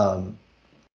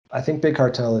 I think Big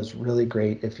Cartel is really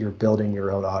great if you're building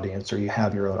your own audience or you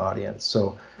have your own audience.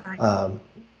 So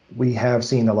we have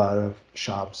seen a lot of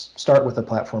shops start with a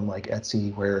platform like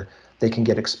Etsy, where they can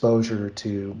get exposure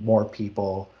to more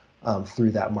people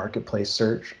through that marketplace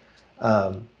search.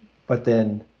 But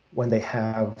then when they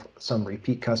have some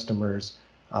repeat customers,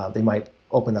 they might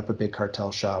open up a Big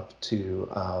Cartel shop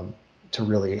to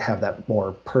really have that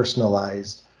more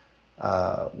personalized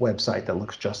website that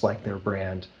looks just like their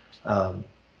brand.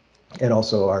 And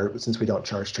also, since we don't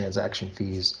charge transaction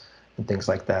fees and things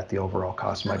like that, the overall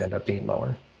cost might end up being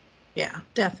lower. Yeah,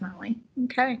 definitely.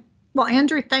 Okay. Well,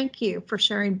 Andrew, thank you for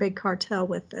sharing Big Cartel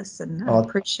with us, and I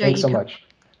appreciate thanks you. so much.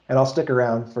 And I'll stick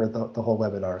around for the whole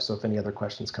webinar. So if any other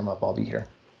questions come up, I'll be here.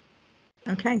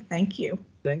 Okay, thank you.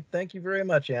 Thank you very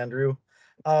much, Andrew.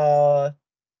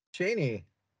 Cheney,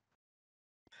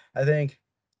 I think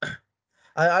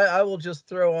I will just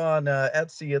throw on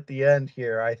Etsy at the end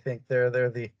here. I think they're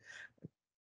the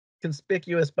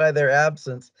conspicuous by their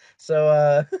absence.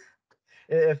 So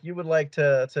if you would like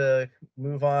to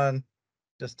move on,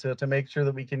 just to make sure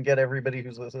that we can get everybody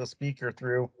who's a speaker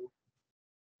through.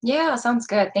 Yeah, sounds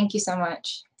good. Thank you so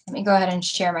much. Let me go ahead and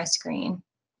share my screen.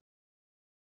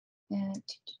 Make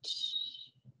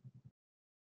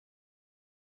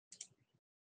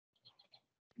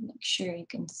sure you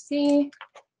can see.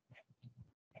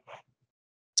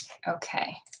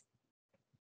 Okay.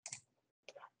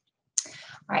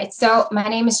 All right, so my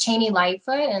name is Cheney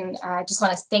Lightfoot, and I just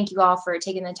want to thank you all for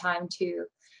taking the time to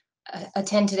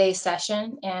attend today's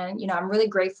session. And, I'm really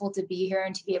grateful to be here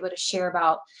and to be able to share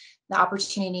about the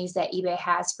opportunities that eBay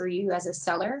has for you as a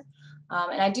seller.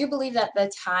 And I do believe that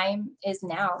the time is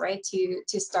now, right,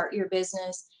 to start your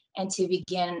business and to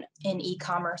begin in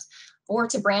e-commerce, or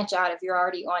to branch out if you're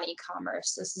already on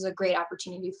e-commerce. This is a great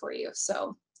opportunity for you.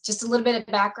 So just a little bit of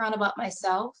background about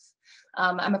myself.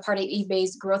 I'm a part of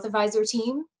eBay's Growth Advisor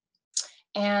team,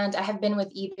 and I have been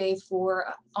with eBay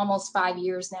for almost 5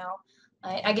 years now.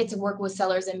 I get to work with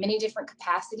sellers in many different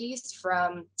capacities,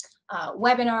 from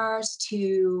webinars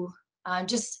to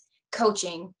just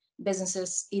coaching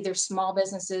businesses, either small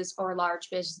businesses or large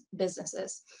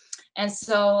businesses. And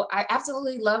so I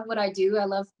absolutely love what I do. I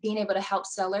love being able to help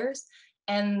sellers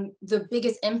And the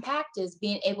biggest impact is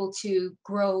being able to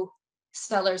grow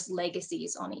sellers'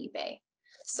 legacies on eBay.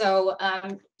 So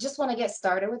just want to get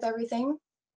started with everything.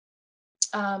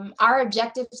 Our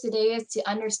objective today is to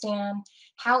understand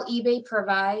how eBay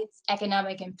provides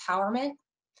economic empowerment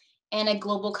and a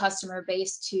global customer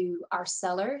base to our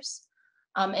sellers,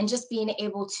 and just being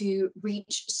able to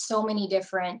reach so many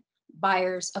different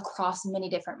buyers across many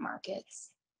different markets.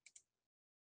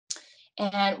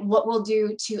 And what we'll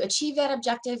do to achieve that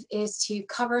objective is to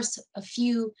cover a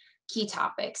few key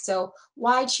topics. So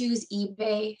why choose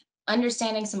eBay,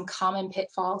 understanding some common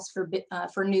pitfalls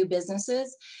for new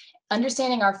businesses,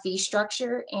 understanding our fee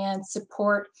structure and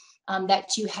support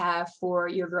that you have for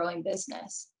your growing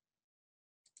business.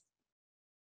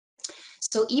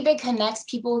 So eBay connects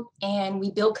people and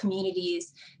we build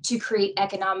communities to create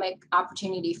economic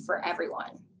opportunity for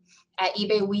everyone. At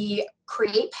eBay, we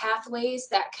create pathways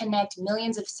that connect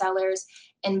millions of sellers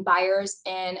and buyers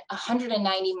in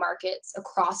 190 markets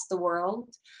across the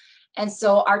world. And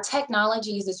so our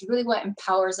technologies is really what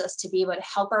empowers us to be able to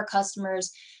help our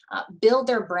customers build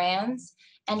their brands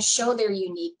and show their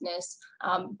uniqueness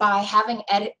by having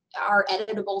our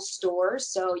editable stores.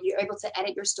 So you're able to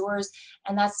edit your stores,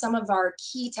 and that's some of our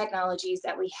key technologies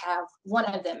that we have, one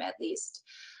of them at least.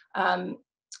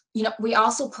 You know, we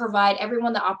also provide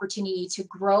everyone the opportunity to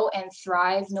grow and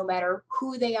thrive no matter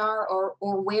who they are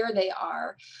or where they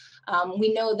are.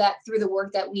 We know that through the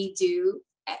work that we do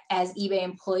as eBay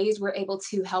employees, we're able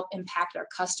to help impact our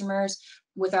customers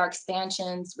with our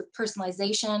expansions, with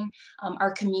personalization,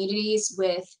 our communities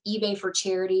with eBay for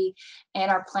charity,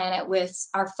 and our planet with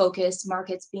our focus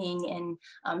markets being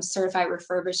in certified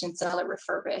refurbish and seller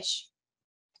refurbish.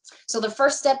 So the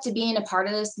first step to being a part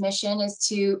of this mission is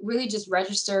to really just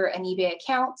register an eBay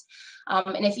account.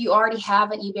 And if you already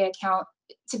have an eBay account,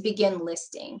 to begin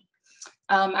listing.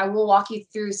 I will walk you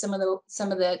through some of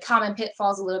the common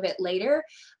pitfalls a little bit later,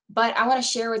 but I want to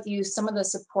share with you some of the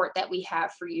support that we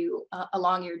have for you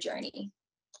along your journey.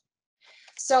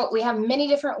 So we have many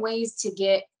different ways to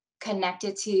get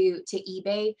connected to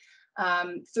eBay,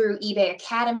 through eBay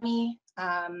Academy,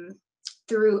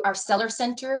 through our seller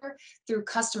center, through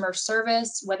customer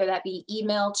service, whether that be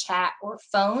email, chat, or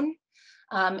phone,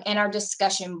 and our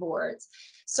discussion boards.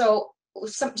 So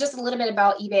just a little bit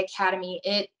about eBay Academy.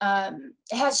 It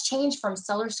has changed from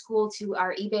Seller School to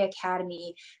our eBay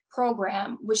Academy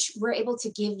program, which we're able to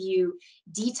give you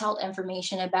detailed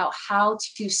information about how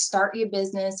to start your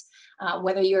business,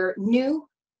 whether you're new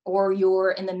or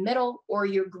you're in the middle or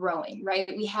you're growing, right?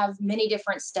 We have many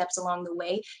different steps along the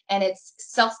way, and it's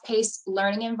self-paced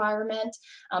learning environment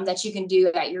that you can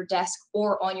do at your desk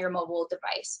or on your mobile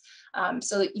device.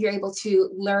 So that you're able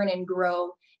to learn and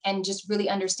grow and just really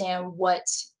understand what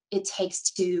it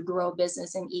takes to grow a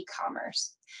business in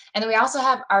e-commerce. And then we also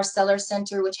have our Seller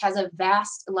Center, which has a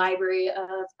vast library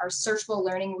of our searchable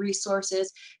learning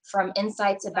resources, from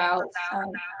insights about,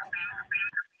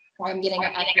 I'm getting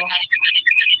an echo.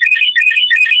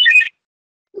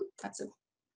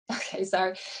 Okay,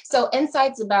 sorry. So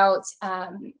insights about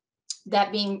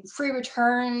that being free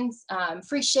returns,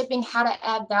 free shipping, how to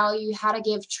add value, how to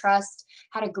give trust,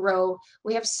 how to grow.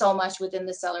 We have so much within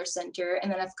the Seller Center.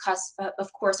 And then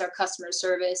of course, our customer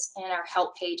service and our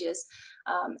help pages.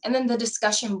 And then the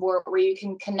discussion board, where you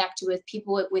can connect with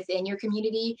people within your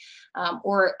community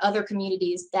or other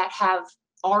communities that have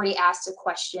already asked a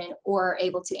question or are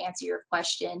able to answer your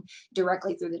question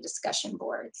directly through the discussion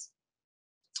boards.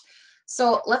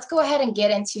 So let's go ahead and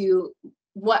get into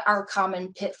what our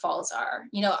common pitfalls are.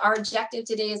 You know, our objective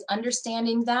today is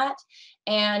understanding that.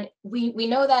 And we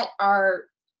know that our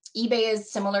eBay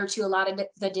is similar to a lot of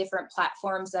the different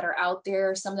platforms that are out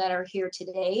there, some that are here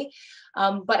today.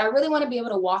 But I really want to be able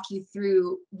to walk you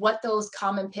through what those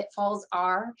common pitfalls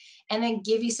are, and then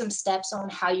give you some steps on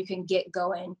how you can get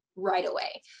going right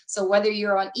away. So whether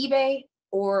you're on eBay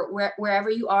or wherever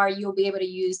you are, you'll be able to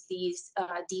use these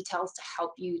details to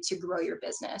help you to grow your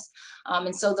business.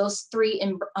 And so those three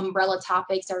umbrella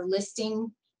topics are listing,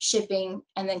 shipping,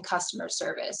 and then customer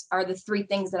service are the three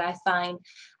things that I find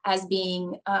as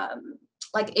being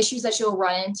like issues that you'll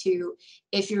run into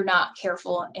if you're not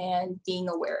careful and being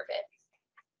aware of it.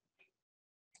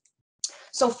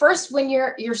 So first, when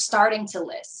you're starting to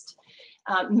list,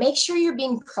 make sure you're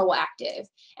being proactive,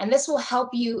 and this will help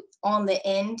you on the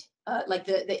end, like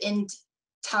the end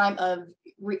time of,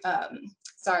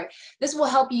 this will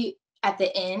help you at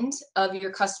the end of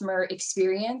your customer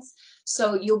experience.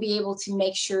 So you'll be able to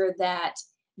make sure that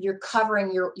you're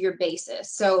covering your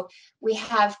basis. So we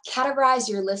have categorized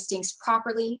your listings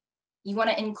properly, You want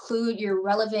to include your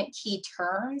relevant key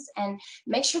terms and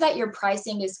make sure that your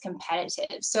pricing is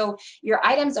competitive. So your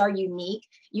items are unique.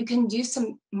 You can do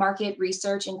some market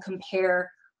research and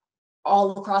compare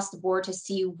all across the board to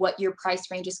see what your price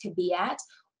ranges could be at,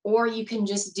 or you can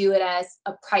just do it as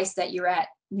a price that you're at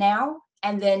now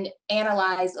and then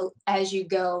analyze as you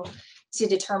go to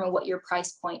determine what your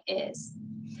price point is.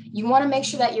 You want to make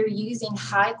sure that you're using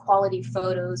high quality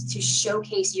photos to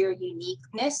showcase your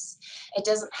uniqueness. It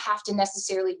doesn't have to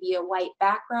necessarily be a white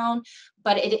background,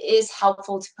 but it is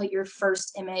helpful to put your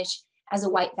first image as a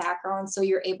white background so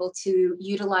you're able to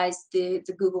utilize the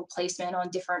Google placement on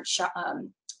different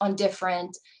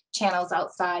channels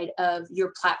outside of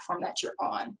your platform that you're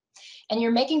on. And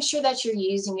you're making sure that you're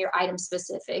using your item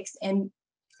specifics. And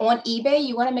on eBay,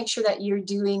 you want to make sure that you're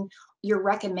doing your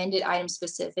recommended item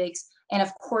specifics and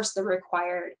of course the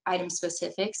required item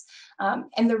specifics.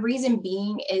 And the reason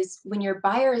being is when your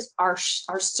buyers are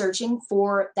searching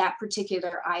for that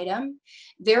particular item,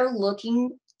 they're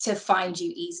looking to find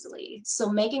you easily. So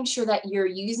making sure that you're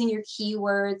using your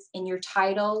keywords in your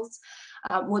titles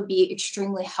would be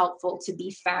extremely helpful to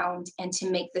be found and to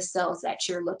make the sales that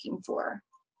you're looking for.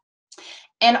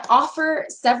 And offer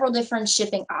several different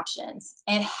shipping options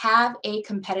and have a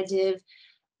competitive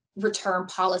return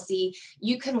policy.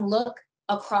 You can look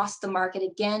across the market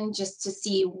again just to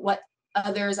see what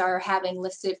others are having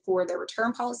listed for their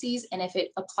return policies and if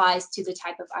it applies to the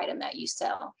type of item that you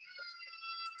sell.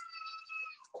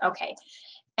 Okay.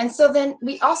 And so then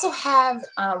we also have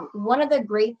one of the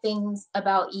great things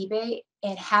about eBay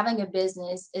and having a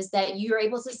business is that you're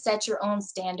able to set your own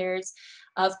standards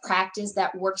of practice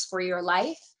that works for your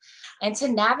life and to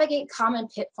navigate common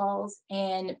pitfalls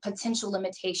and potential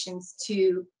limitations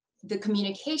to the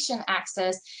communication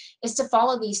access is to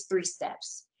follow these 3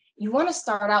 steps. You want to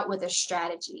start out with a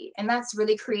strategy, and that's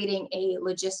really creating a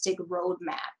logistic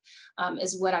roadmap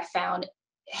is what I found.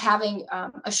 Having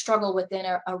a struggle within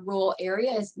a rural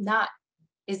area is not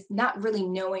really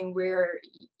knowing where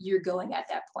you're going at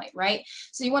that point, right?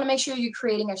 So you want to make sure you're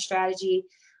creating a strategy.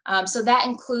 So that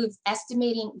includes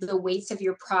estimating the weights of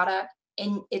your product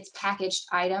in its packaged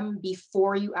item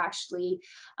before you actually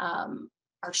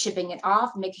are shipping it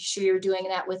off, making sure you're doing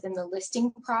that within the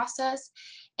listing process,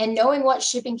 and knowing what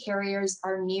shipping carriers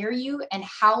are near you and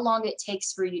how long it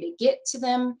takes for you to get to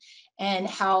them and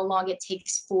how long it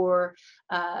takes for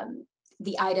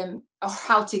the item or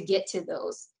how to get to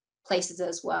those places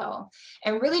as well.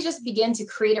 And really just begin to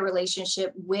create a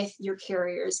relationship with your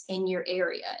carriers in your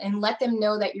area and let them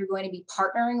know that you're going to be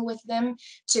partnering with them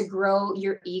to grow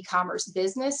your e-commerce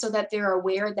business so that they're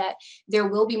aware that there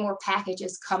will be more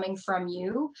packages coming from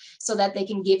you so that they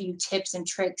can give you tips and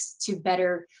tricks to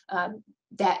better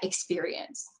that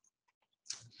experience.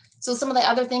 So some of the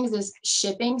other things is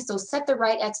shipping. So set the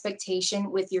right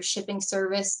expectation with your shipping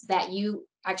service that you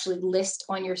actually list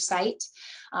on your site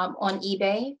on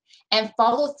eBay, and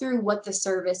follow through what the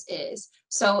service is.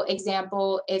 So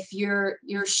example, if you're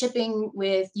shipping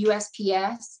with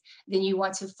USPS, then you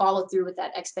want to follow through with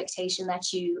that expectation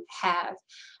that you have.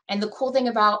 And the cool thing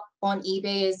about on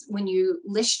eBay is when you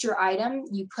list your item,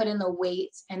 you put in the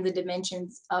weights and the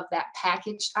dimensions of that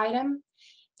packaged item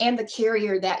and the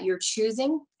carrier that you're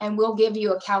choosing, and we'll give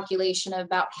you a calculation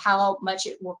about how much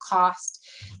it will cost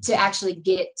to actually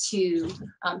get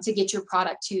your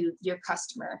product to your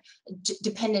customer,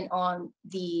 dependent on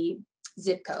the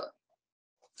zip code.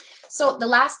 So the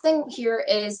last thing here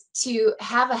is to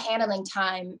have a handling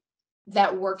time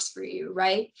that works for you,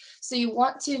 right? So you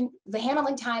want to, the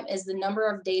handling time is the number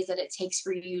of days that it takes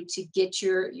for you to get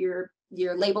your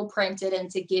label printed and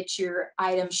to get your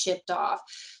item shipped off.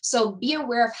 So be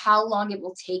aware of how long it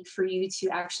will take for you to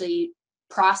actually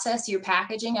process your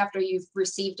packaging after you've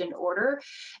received an order,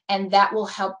 and that will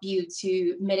help you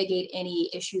to mitigate any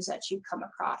issues that you come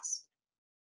across.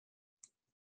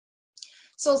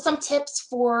 So some tips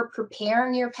for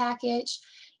preparing your package.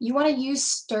 You want to use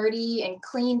sturdy and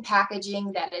clean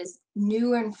packaging that is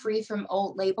new and free from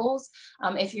old labels.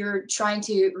 If you're trying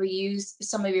to reuse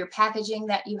some of your packaging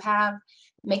that you have,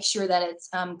 make sure that it's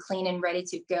clean and ready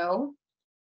to go.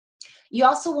 You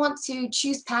also want to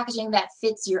choose packaging that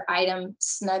fits your item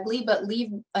snugly, but leave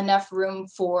enough room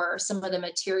for some of the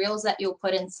materials that you'll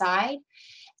put inside.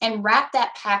 And wrap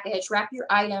that package, wrap your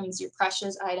items, your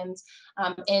precious items,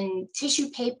 in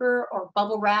tissue paper or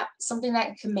bubble wrap, something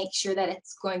that can make sure that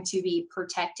it's going to be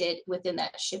protected within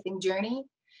that shipping journey.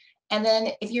 And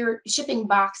then if you're shipping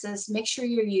boxes, make sure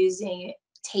you're using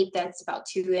tape that's about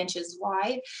 2 inches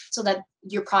wide so that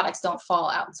your products don't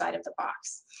fall outside of the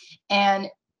box. And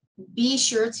Be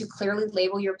sure to clearly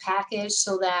label your package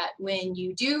so that when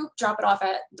you do drop it off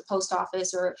at the post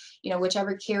office or,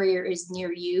 whichever carrier is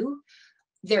near you,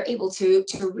 they're able to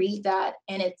read that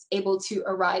and it's able to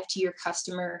arrive to your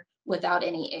customer without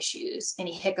any issues,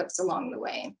 any hiccups along the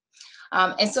way.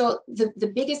 And so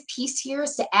the biggest piece here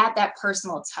is to add that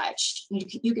personal touch.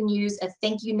 You can use a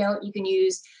thank you note, you can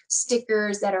use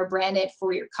stickers that are branded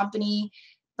for your company,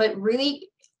 but really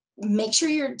make sure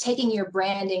you're taking your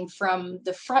branding from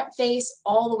the front face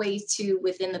all the way to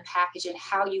within the package and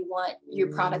how you want your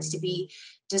products to be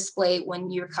displayed when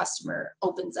your customer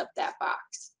opens up that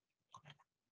box.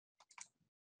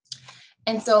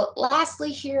 And so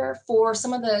lastly here, for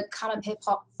some of the common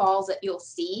pitfalls that you'll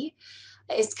see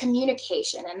is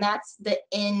communication, and that's the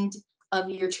end of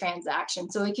your transaction.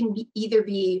 So it can either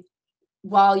be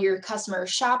while your customer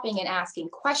is shopping and asking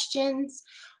questions,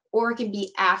 or it can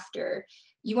be after.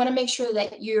 You want to make sure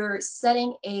that you're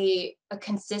setting a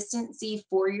consistency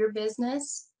for your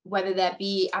business, whether that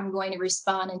be I'm going to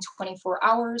respond in 24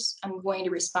 hours, I'm going to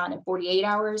respond in 48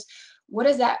 hours. What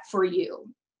is that for you?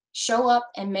 Show up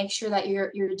and make sure that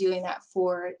you're doing that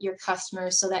for your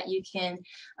customers so that you can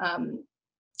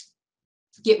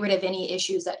get rid of any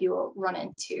issues that you will run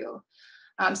into.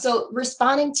 So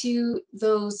responding to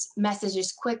those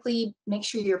messages quickly, make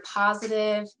sure you're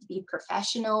positive, be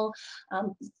professional,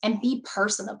 and be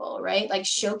personable, right? Like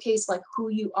showcase like who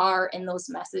you are in those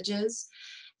messages.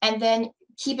 And then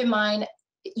keep in mind,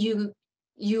 you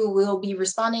will be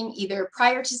responding either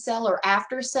prior to sale or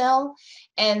after sale.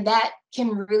 And that can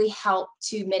really help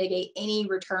to mitigate any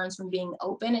returns from being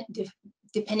open,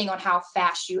 depending on how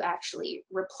fast you actually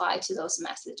reply to those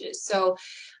messages. So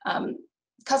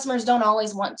customers don't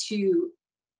always want to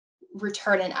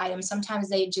return an item. Sometimes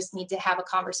they just need to have a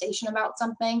conversation about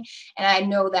something. And I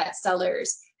know that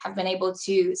sellers have been able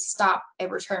to stop a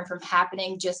return from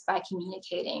happening just by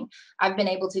communicating. I've been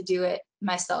able to do it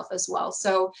myself as well.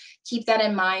 So keep that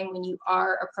in mind when you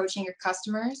are approaching your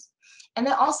customers. And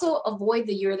then also avoid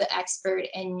the you're the expert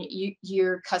and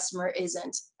your customer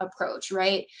isn't approach,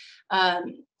 right?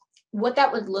 What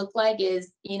that would look like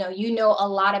is, you know a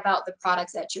lot about the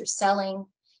products that you're selling,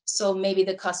 so maybe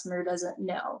the customer doesn't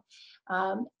know.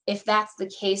 If that's the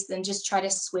case, then just try to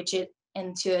switch it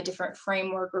into a different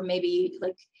framework, or maybe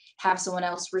like have someone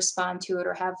else respond to it,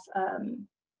 or have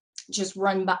just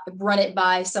run it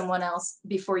by someone else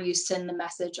before you send the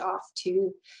message off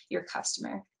to your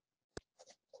customer.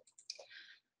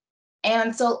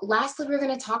 And so lastly, we're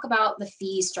going to talk about the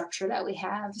fee structure that we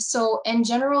have. So in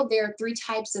general, there are 3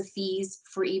 types of fees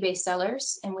for eBay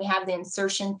sellers, and we have the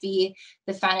insertion fee,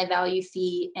 the final value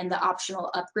fee, and the optional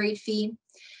upgrade fee.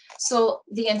 So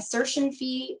the insertion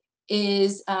fee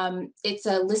is, it's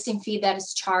a listing fee that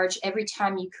is charged every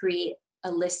time you create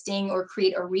a listing or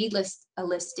create or relist a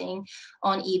listing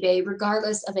on eBay,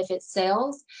 regardless of if it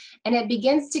sells. And it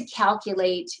begins to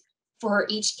calculate for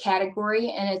each category,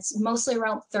 and it's mostly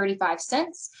around 35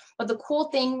 cents. But the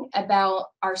cool thing about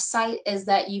our site is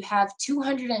that you have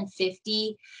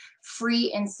 250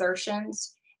 free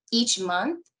insertions each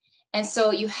month. And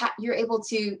so you're able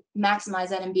to maximize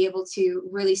that and be able to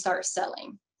really start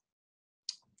selling.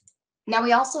 Now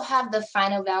we also have the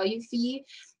final value fee.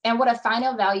 And what a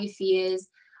final value fee is,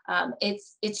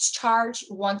 it's charged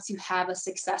once you have a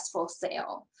successful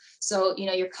sale. So,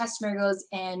 your customer goes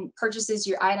and purchases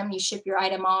your item, you ship your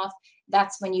item off,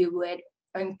 that's when you would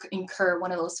incur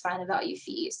one of those final value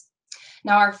fees.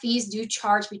 Now, our fees do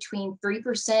charge between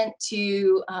 3%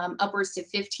 to upwards to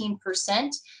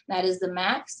 15%. That is the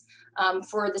max.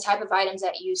 For the type of items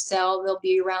that you sell, they'll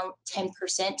be around 10%,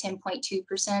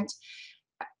 10.2%.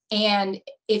 And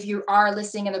if you are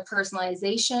listing in the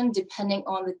personalization, depending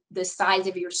on the size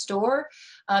of your store,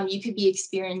 you could be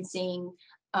experiencing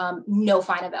no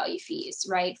final value fees,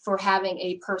 right, for having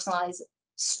a personalized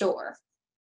store.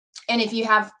 And if you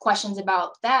have questions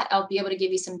about that, I'll be able to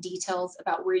give you some details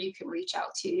about where you can reach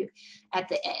out to at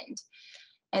the end.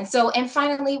 And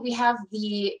finally, we have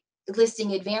the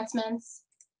listing advancements.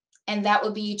 And that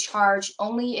will be charged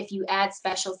only if you add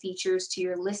special features to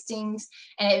your listings,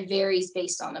 and it varies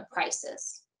based on the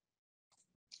prices.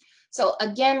 So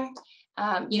again,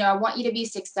 I want you to be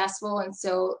successful. And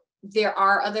so there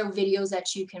are other videos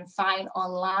that you can find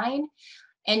online,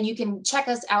 and you can check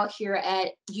us out here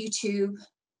at YouTube,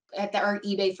 at our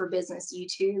eBay for Business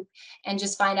YouTube, and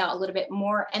just find out a little bit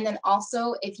more. And then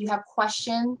also, if you have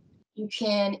questions, you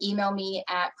can email me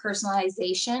at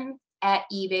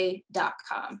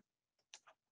personalization@ebay.com.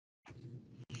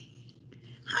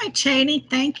 Hi, Cheney.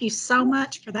 Thank you so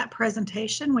much for that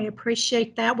presentation. We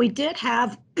appreciate that. We did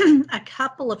have a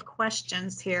couple of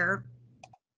questions here.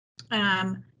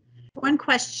 We'll One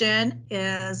question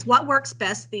is, what works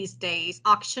best these days,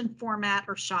 auction format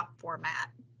or shop format?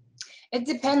 It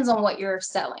depends on what you're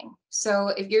selling. So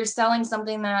if you're selling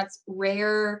something that's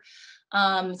rare,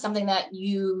 something that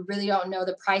you really don't know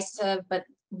the price of, but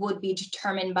would be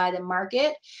determined by the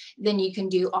market, then you can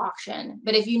do auction.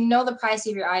 But if you know the price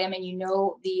of your item and you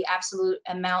know the absolute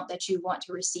amount that you want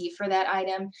to receive for that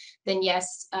item, then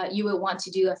yes, you would want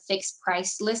to do a fixed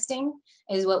price listing,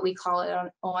 is what we call it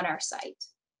on our site.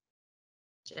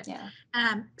 Yeah.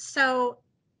 I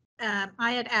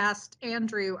had asked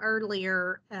Andrew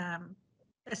earlier,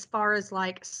 as far as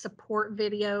like support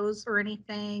videos or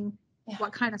anything,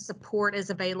 what kind of support is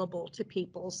available to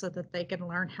people so that they can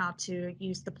learn how to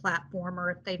use the platform,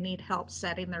 or if they need help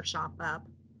setting their shop up?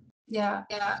 Yeah.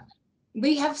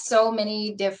 We have so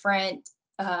many different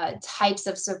types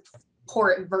of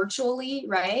support virtually,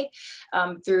 right?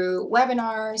 Through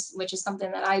webinars, which is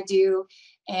something that I do,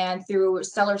 and through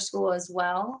Seller School as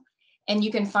well. And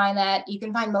you can find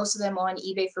most of them on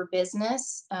eBay for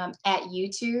Business at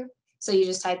YouTube. So you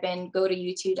just go to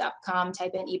youtube.com,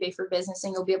 type in eBay for Business,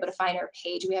 and you'll be able to find our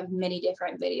page. We have many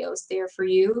different videos there for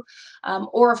you.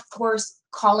 Or of course,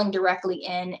 calling directly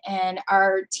in, and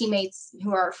our teammates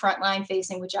who are frontline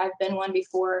facing, which I've been one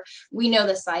before, we know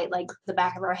the site like the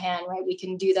back of our hand, right? We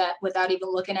can do that without even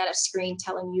looking at a screen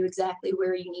telling you exactly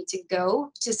where you need to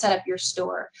go to set up your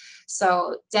store.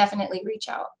 So definitely reach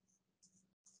out.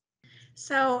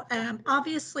 So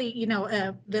obviously,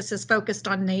 this is focused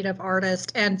on Native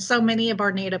artists, and so many of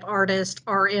our Native artists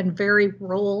are in very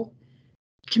rural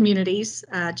communities,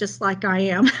 just like I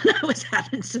am. I was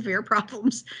having severe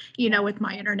problems, with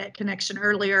my internet connection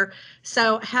earlier.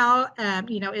 So how,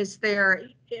 is there,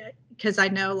 because I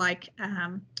know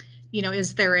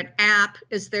is there an app?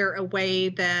 Is there a way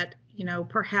that,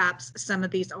 perhaps some of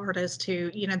these artists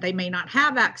who, they may not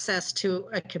have access to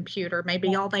a computer,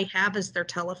 maybe all they have is their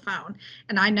telephone.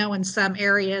 And I know in some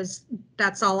areas,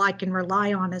 that's all I can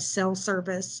rely on is cell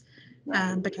service.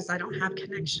 Because I don't have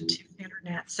connection to the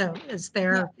internet. So is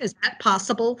that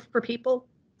possible for people?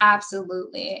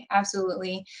 Absolutely.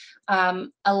 A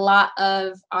lot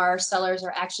of our sellers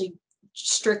are actually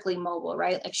strictly mobile,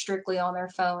 right? Like strictly on their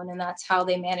phone, and that's how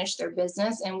they manage their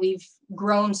business. And we've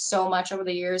grown so much over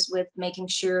the years with making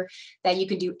sure that you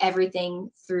can do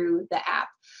everything through the app.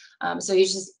 So you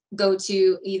just go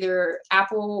to either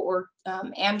Apple or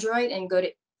Android and go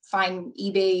to find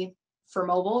eBay for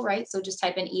mobile, right? So just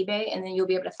type in eBay and then you'll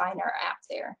be able to find our app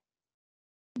there.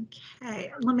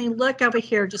 Okay, let me look over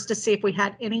here just to see if we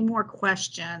had any more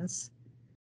questions.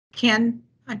 Ken,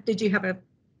 did you have a...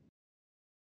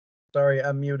 Sorry,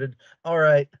 I'm muted. All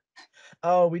right.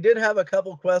 We did have a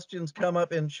couple questions come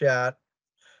up in chat.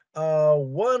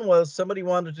 One was somebody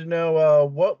wanted to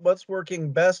know what's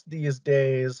working best these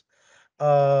days,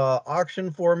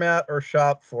 auction format or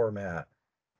shop format?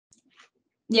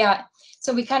 Yeah,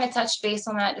 so we kind of touched base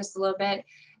on that just a little bit.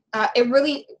 It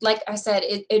really, like I said,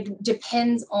 it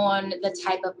depends on the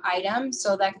type of item.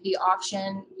 So that could be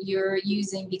auction you're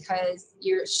using because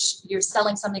you're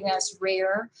selling something that's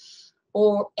rare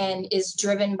and is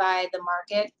driven by the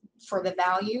market for the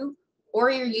value, or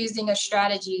you're using a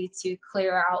strategy to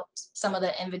clear out some of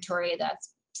the inventory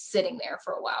that's sitting there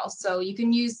for a while. So you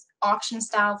can use auction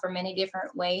style for many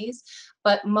different ways,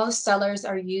 but most sellers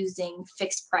are using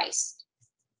fixed price.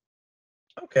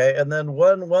 Okay, and then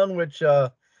one which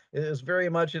is very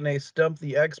much in a stump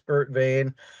the expert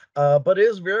vein, but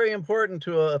is very important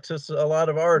to a lot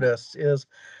of artists, is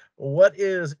what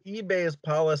is eBay's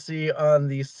policy on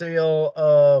the sale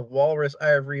of walrus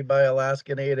ivory by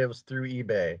Alaska Natives through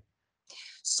eBay?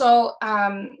 So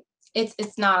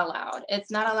it's not allowed.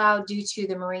 It's not allowed due to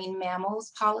the marine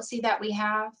mammals policy that we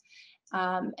have.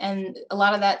 And a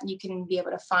lot of that you can be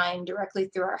able to find directly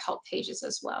through our help pages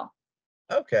as well.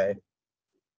 Okay.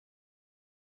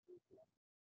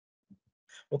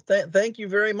 Well, thank you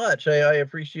very much. I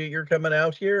appreciate your coming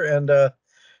out here, and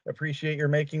appreciate your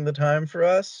making the time for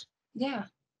us. Yeah.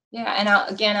 And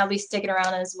I'll be sticking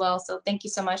around as well. So thank you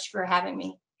so much for having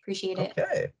me. Appreciate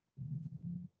it.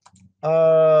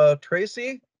 Okay.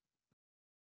 Tracy?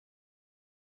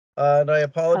 And I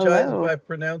apologize Hello. if I'm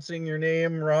pronouncing your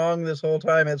name wrong this whole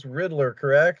time. It's Riddler,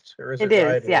 correct? Or is it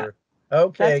is, Ridler? yeah.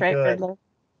 Okay, That's right, good. Riddler.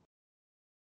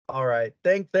 All right.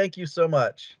 Thank you so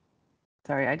much.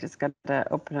 Sorry, I just got to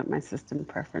open up my system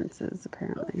preferences,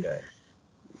 apparently. Okay.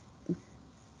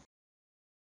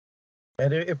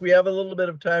 And if we have a little bit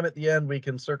of time at the end, we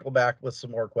can circle back with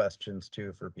some more questions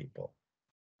too for people.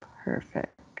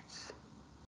 Perfect.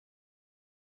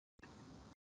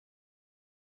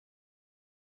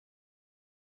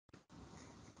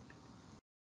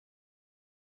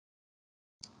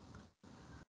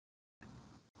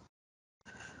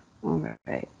 All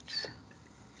right.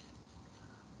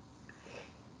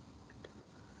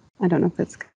 I don't know if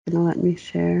it's going to let me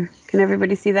share. Can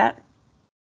everybody see that?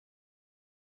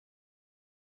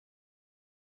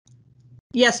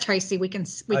 Yes, Tracy, we can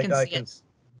see it.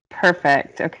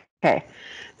 Perfect. Okay.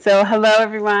 So hello,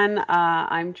 everyone.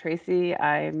 I'm Tracy.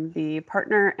 I'm the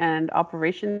partner and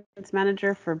operations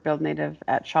manager for Build Native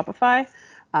at Shopify.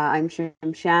 I'm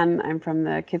Shan. I'm from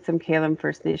the Kitsum Kalem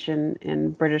First Nation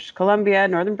in British Columbia,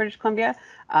 northern British Columbia.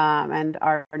 And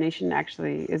our nation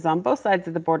actually is on both sides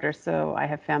of the border. So I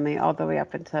have family all the way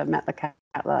up into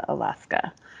Metlakatla,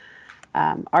 Alaska.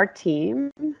 Our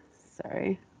team,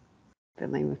 sorry,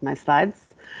 fiddling with my slides,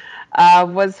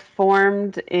 was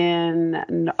formed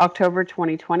in October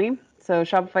 2020. So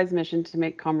Shopify's mission to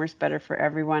make commerce better for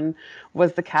everyone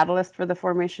was the catalyst for the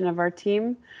formation of our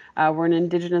team. We're an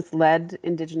Indigenous-led,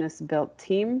 Indigenous-built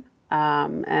team.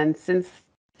 And since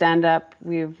stand up,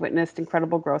 we've witnessed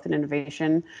incredible growth and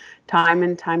innovation time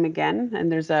and time again.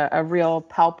 And there's a real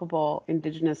palpable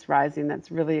Indigenous rising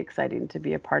that's really exciting to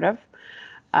be a part of.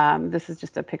 This is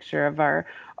just a picture of our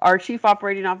Chief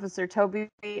Operating Officer, Toby.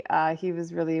 He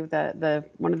was really the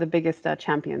one of the biggest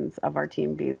champions of our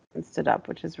team being stood up,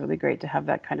 which is really great to have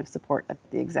that kind of support at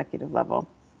the executive level.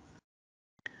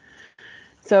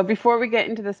 So before we get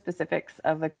into the specifics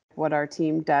of what our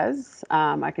team does,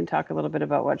 I can talk a little bit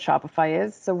about what Shopify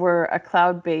is. So we're a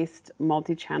cloud-based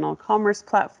multi-channel commerce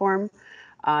platform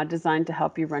designed to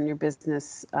help you run your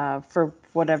business for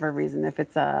whatever reason. If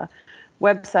it's a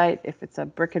website, if it's a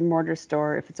brick and mortar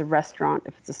store, if it's a restaurant,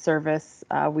 if it's a service,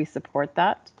 we support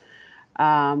that.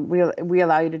 We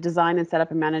allow you to design and set up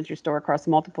and manage your store across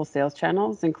multiple sales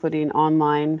channels, including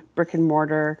online, brick and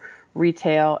mortar,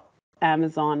 retail,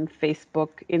 Amazon, Facebook,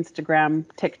 Instagram,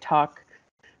 TikTok,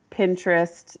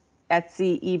 Pinterest,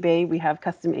 Etsy, eBay. We have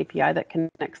custom API that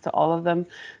connects to all of them.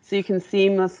 So you can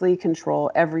seamlessly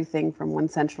control everything from one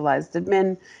centralized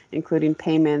admin, including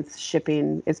payments,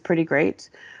 shipping. It's pretty great.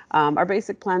 Our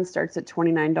basic plan starts at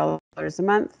 $29 a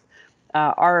month.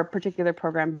 Our particular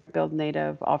program, Build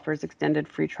Native, offers extended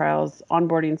free trials,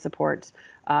 onboarding support,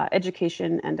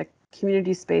 education, and a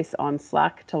community space on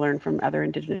Slack to learn from other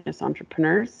Indigenous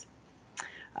entrepreneurs.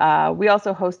 We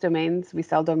also host domains. We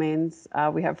sell domains.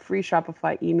 We have free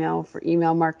Shopify email for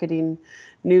email marketing,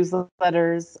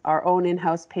 newsletters, our own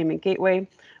in-house payment gateway,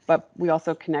 but we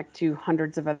also connect to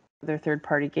hundreds of other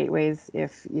third-party gateways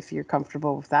if you're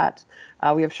comfortable with that.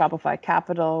 We have Shopify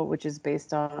Capital, which is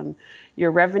based on your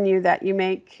revenue that you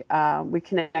make. We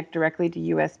connect directly to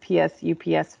USPS,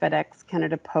 UPS, FedEx,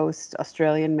 Canada Post,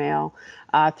 Australian Mail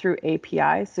through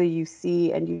API. So you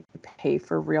see and you pay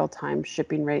for real-time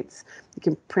shipping rates. You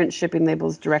can print shipping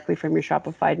labels directly from your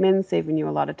Shopify admin, saving you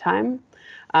a lot of time.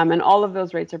 And all of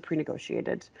those rates are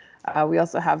pre-negotiated. We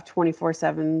also have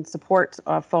 24/7 support,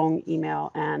 phone,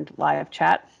 email, and live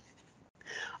chat.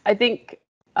 I think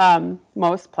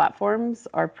most platforms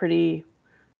are pretty,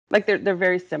 like they're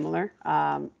very similar.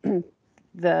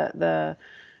 The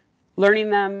learning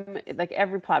them, like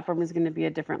every platform is going to be a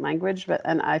different language,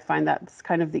 and I find that's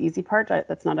kind of the easy part.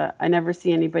 I never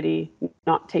see anybody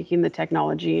not taking the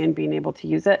technology and being able to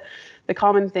use it. The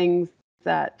common things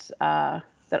that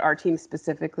our team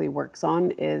specifically works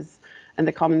on and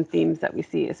the common themes that we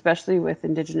see, especially with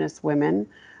Indigenous women,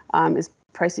 is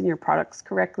pricing your products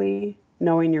correctly,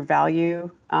 knowing your value,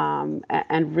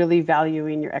 and really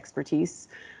valuing your expertise.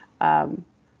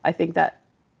 I think that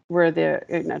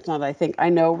I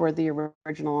know we're the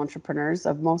original entrepreneurs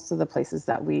of most of the places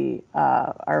that we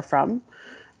are from.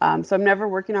 So I'm never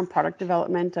working on product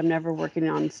development. I'm never working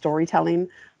on storytelling.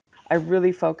 I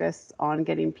really focus on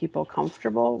getting people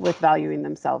comfortable with valuing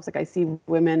themselves. Like I see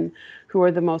women who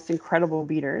are the most incredible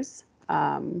beaters,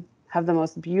 have the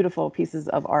most beautiful pieces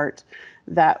of art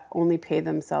that only pay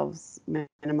themselves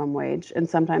minimum wage and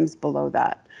sometimes below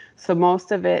that. So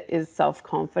most of it is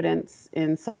self-confidence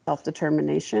in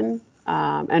self-determination,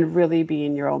 and really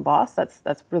being your own boss.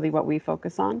 That's really what we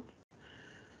focus on.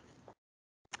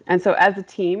 And so as a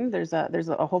team, there's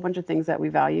a whole bunch of things that we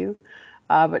value,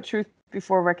 but truth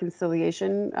before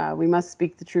reconciliation, we must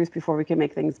speak the truth before we can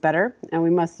make things better, and we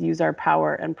must use our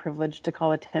power and privilege to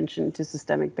call attention to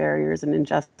systemic barriers and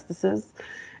injustices,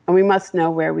 and we must know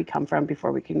where we come from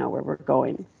before we can know where we're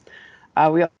going.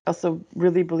 We also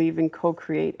really believe in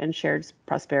co-create and shared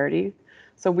prosperity,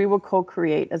 so we will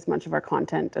co-create as much of our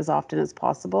content as often as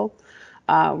possible.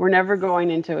 We're never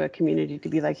going into a community to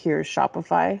be like, here's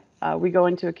Shopify. We go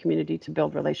into a community to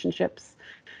build relationships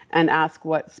and ask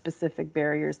what specific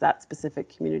barriers that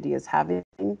specific community is having.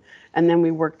 And then we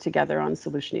work together on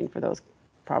solutioning for those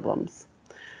problems.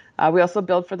 We also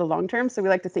build for the long term. So we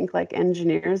like to think like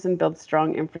engineers and build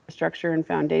strong infrastructure and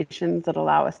foundations that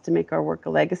allow us to make our work a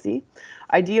legacy.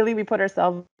 Ideally, we put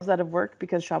ourselves out of work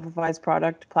because Shopify's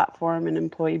product, platform, and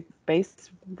employee base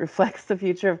reflects the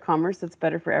future of commerce that's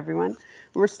better for everyone.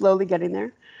 We're slowly getting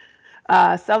there.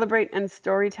 Celebrate and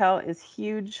storytell is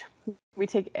huge. We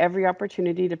take every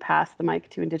opportunity to pass the mic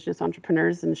to Indigenous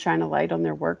entrepreneurs and shine a light on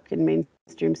their work in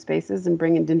mainstream spaces and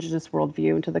bring Indigenous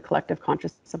worldview into the collective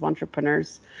consciousness of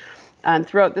entrepreneurs. And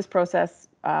throughout this process,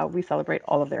 we celebrate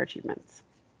all of their achievements.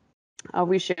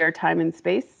 We share time and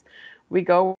space. We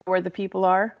go where the people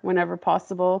are whenever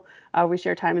possible. We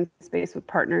share time and space with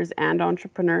partners and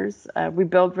entrepreneurs. We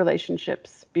build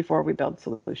relationships before we build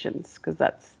solutions, because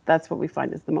that's what we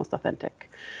find is the most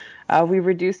authentic. We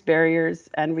reduce barriers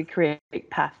and we create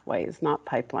pathways, not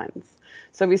pipelines.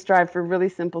 So we strive for really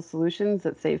simple solutions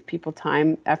that save people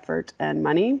time, effort, and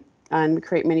money. And we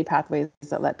create many pathways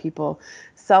that let people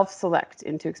self-select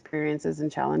into experiences and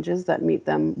challenges that meet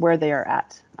them where they are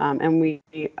at. And we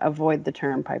avoid the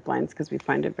term pipelines because we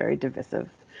find it very divisive.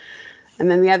 And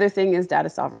then the other thing is data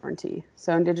sovereignty.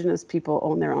 So Indigenous people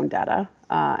own their own data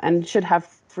and should have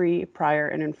free, prior,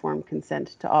 and informed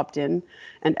consent to opt in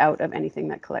and out of anything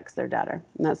that collects their data.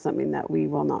 And that's something that we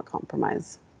will not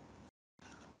compromise.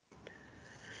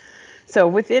 So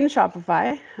within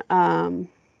Shopify,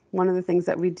 one of the things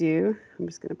that we do, I'm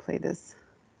just going to play this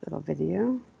little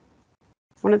video.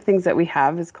 One of the things that we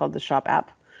have is called the Shop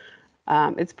app.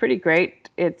 It's pretty great.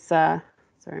 It's, sorry,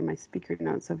 my speaker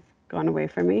notes have gone away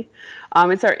from me.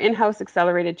 It's our in-house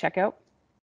accelerated checkout.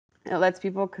 It lets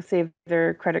people save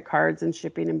their credit cards and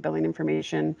shipping and billing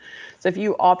information. So if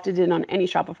you opted in on any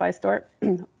Shopify store,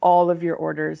 all of your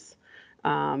orders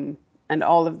and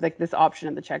all of this option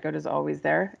at the checkout is always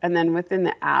there. And then within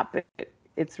the app,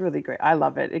 it's really great. I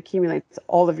love it. It accumulates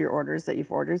all of your orders that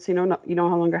you've ordered. So you no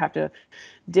longer have to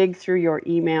dig through your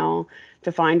email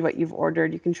to find what you've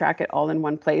ordered. You can track it all in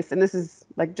one place. And this is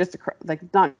like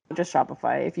not just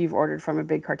Shopify. If you've ordered from a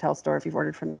big cartel store, if you've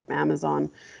ordered from Amazon,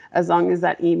 as long as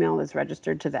that email is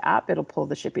registered to the app, it'll pull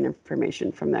the shipping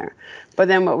information from there. But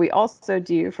then what we also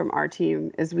do from our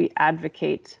team is we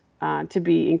advocate to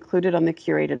be included on the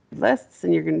curated lists.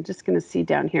 And you're just going to see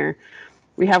down here,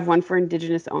 we have one for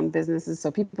Indigenous owned businesses,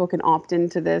 so people can opt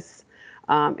into this.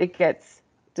 It gets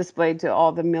displayed to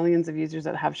all the millions of users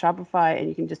that have Shopify, and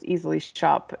you can just easily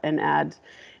shop and add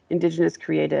Indigenous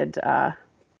created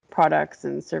products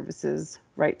and services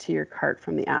right to your cart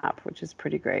from the app, which is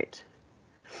pretty great.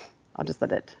 I'll just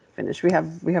let it finish. We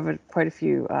have quite a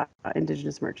few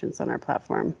Indigenous merchants on our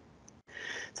platform.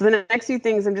 So the next few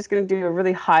things, I'm just going to do a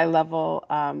really high level.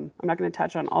 I'm not going to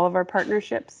touch on all of our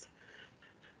partnerships,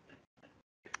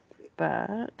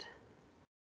 but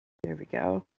there we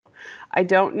go. I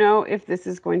don't know if this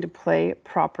is going to play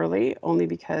properly, only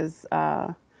because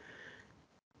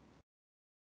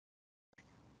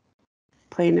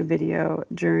playing a video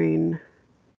during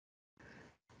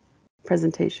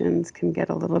presentations can get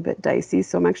a little bit dicey.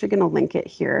 So I'm actually going to link it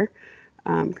here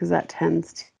because that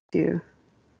tends to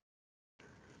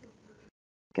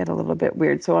get a little bit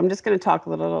weird. So I'm just going to talk a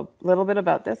little bit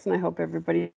about this, and I hope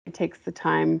everybody takes the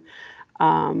time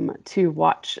to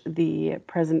watch the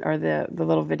present or the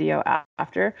little video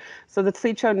after. So the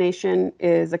Tlicho Nation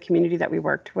is a community that we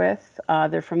worked with.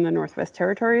 They're from the Northwest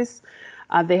Territories.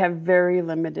 They have very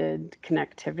limited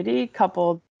connectivity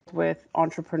coupled with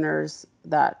entrepreneurs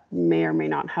that may or may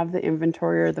not have the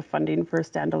inventory or the funding for a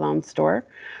standalone store.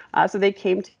 So they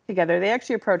came together. They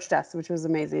actually approached us, which was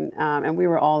amazing, and we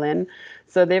were all in.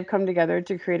 So they've come together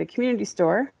to create a community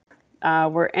store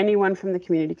where anyone from the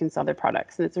community can sell their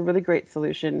products. And it's a really great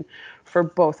solution for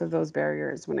both of those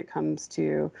barriers when it comes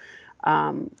to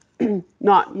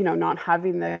not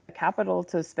having the capital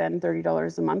to spend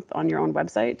 $30 a month on your own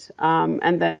website,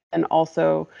 and then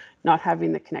also not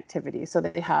having the connectivity. So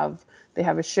they have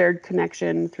a shared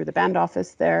connection through the band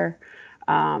office there.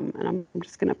 And I'm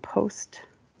just going to post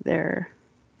their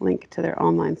link to their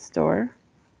online store.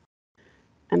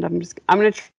 And I'm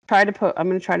going to try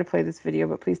to play this video,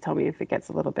 but please tell me if it gets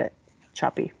a little bit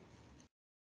choppy.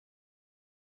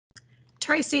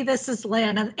 Tracy, this is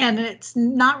Lynn, and it's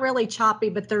not really choppy,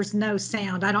 but there's no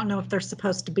sound. I don't know if there's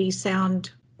supposed to be sound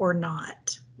or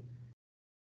not.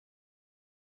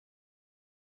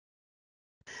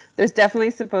 There's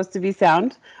definitely supposed to be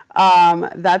sound.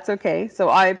 That's okay. So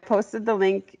I posted the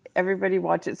link. Everybody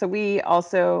watch it. So we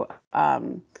also,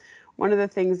 one of the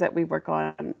things that we work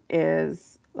on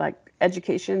is like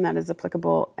education that is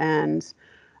applicable and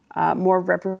more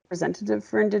representative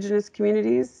for Indigenous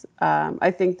communities.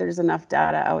 I think there's enough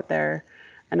data out there,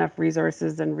 enough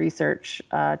resources and research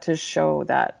to show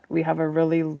that we have a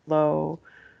really low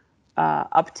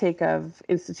uptake of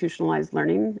institutionalized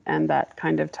learning and that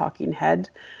kind of talking head.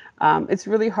 It's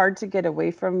really hard to get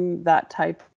away from that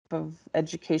type of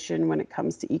education when it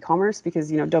comes to e-commerce because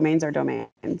domains are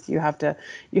domains. You have to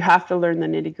learn the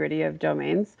nitty-gritty of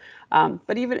domains.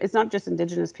 But even it's not just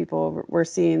Indigenous people. We're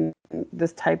seeing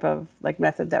this type of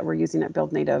method that we're using at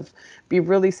Build Native be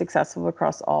really successful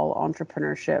across all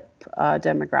entrepreneurship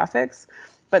demographics.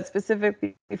 But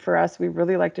specifically for us, we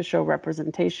really like to show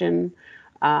representation.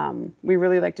 We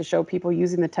really like to show people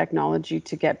using the technology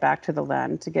to get back to the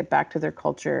land, to get back to their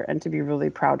culture, and to be really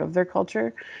proud of their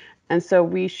culture. And so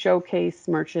we showcase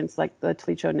merchants like the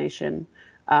Tlicho Nation,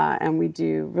 and we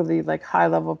do really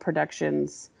high-level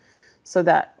productions so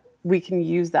that we can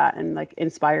use that and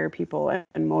inspire people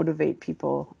and motivate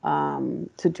people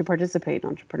to participate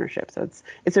in entrepreneurship. So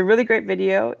it's a really great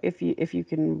video if you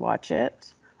can watch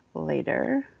it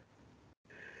later.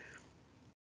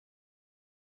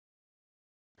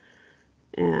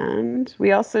 And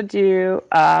we also do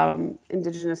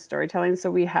Indigenous storytelling. So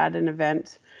we had an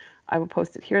event, I will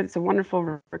post it here. It's a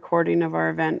wonderful recording of our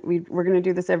event. We're going to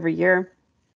do this every year.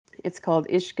 It's called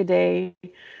Ishkade,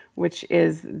 which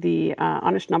is the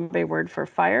Anishinaabe word for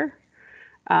fire.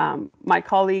 My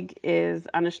colleague is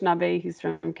Anishinaabe. He's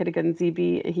from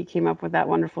Kitigan-Zibi. He came up with that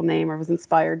wonderful name or was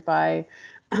inspired by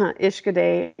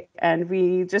Ishkade. And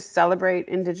we just celebrate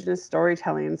Indigenous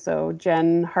storytelling. So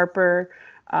Jen Harper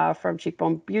from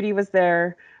Cheekbone Beauty was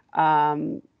there.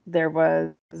 There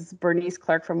was Bernice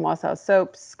Clark from Wausau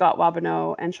Soaps, Scott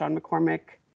Wabineau, and Sean McCormick.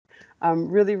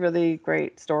 Really, really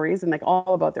great stories and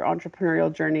all about their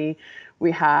entrepreneurial journey.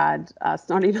 We had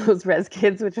Snotty Nose Res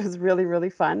Kids, which was really, really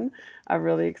fun, a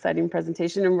really exciting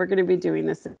presentation. And we're going to be doing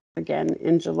this again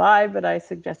in July, but I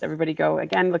suggest everybody go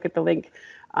again, look at the link.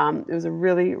 It was a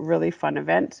really, really fun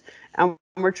event. And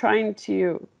we're trying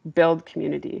to build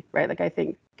community, right? I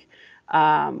think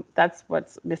that's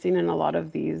what's missing in a lot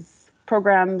of these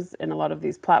programs and a lot of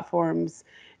these platforms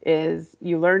is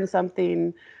you learn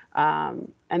something,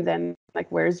 and then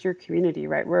where's your community,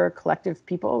 right? We're a collective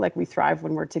people, we thrive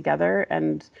when we're together.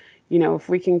 And if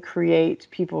we can create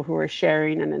people who are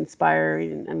sharing and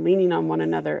inspiring and leaning on one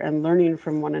another and learning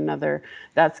from one another,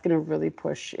 that's going to really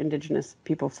push Indigenous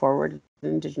people forward,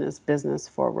 Indigenous business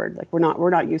forward. We're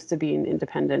not used to being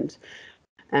independent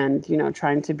and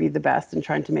trying to be the best and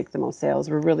trying to make the most sales.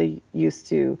 We're really used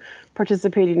to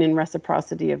participating in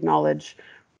reciprocity of knowledge,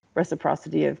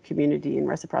 reciprocity of community, and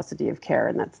reciprocity of care,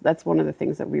 and that's one of the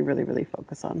things that we really, really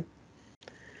focus on.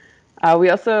 We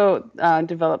also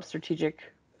develop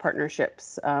strategic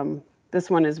partnerships. This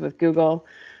one is with Google,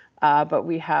 but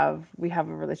we have a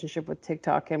relationship with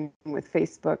TikTok and with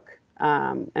Facebook,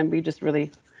 and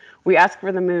we ask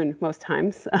for the moon most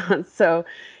times. So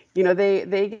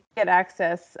they get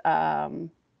access to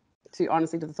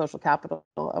the social capital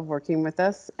of working with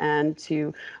us and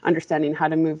to understanding how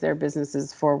to move their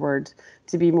businesses forward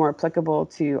to be more applicable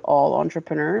to all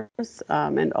entrepreneurs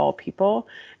and all people.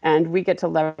 And we get to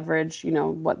leverage,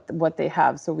 what they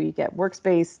have. So we get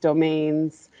workspace,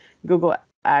 domains, Google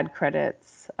ad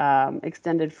credits,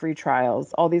 extended free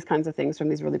trials, all these kinds of things from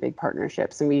these really big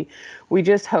partnerships. And we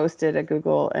just hosted a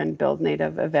Google and Build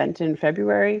Native event in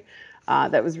February.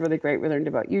 That was really great. We learned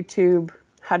about YouTube,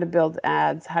 how to build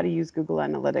ads, how to use Google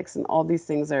Analytics, and all these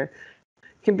things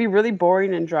can be really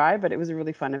boring and dry, but it was a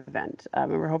really fun event,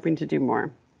 and we're hoping to do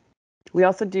more. We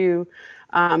also do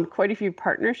quite a few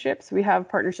partnerships. We have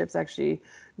partnerships actually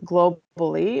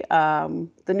globally.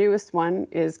 The newest one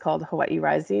is called Hawaii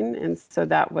Rising, and so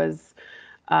that was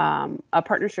a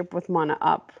partnership with Mana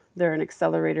Up. They're an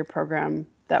accelerator program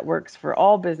that works for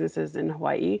all businesses in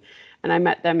Hawaii. And I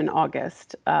met them in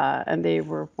August, and they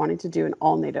were wanting to do an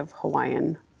all-native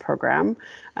Hawaiian program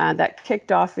that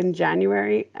kicked off in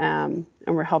January. And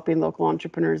we're helping local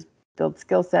entrepreneurs build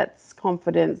skill sets,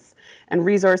 confidence, and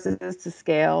resources to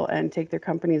scale and take their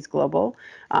companies global.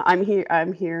 I'm here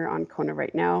on Kona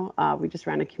right now. We just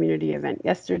ran a community event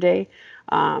yesterday.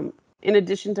 In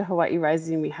addition to Hawaii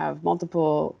Rising, we have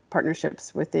multiple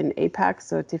partnerships within APAC.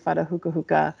 So Te Whara Huka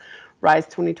Huka, Rise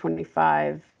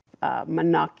 2025,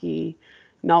 Manaki,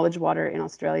 Knowledge Water in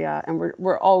Australia, and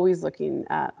we're always looking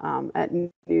at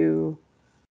new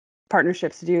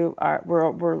partnerships to do.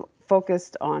 We're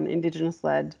focused on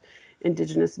Indigenous-led,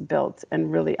 Indigenous-built,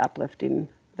 and really uplifting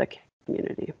the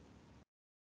community.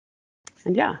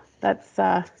 And yeah, that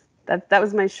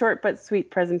was my short but sweet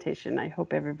presentation. I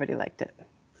hope everybody liked it.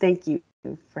 Thank you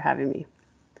for having me.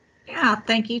 Yeah,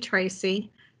 thank you, Tracy.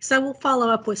 So we'll follow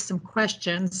up with some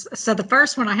questions. So the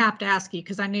first one I have to ask you,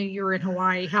 because I knew you were in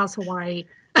Hawaii. How's Hawaii?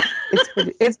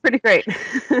 It's pretty great.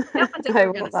 No one's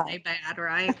ever going to say bad,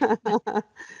 right?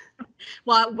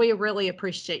 Well, we really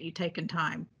appreciate you taking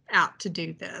time out to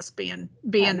do this, being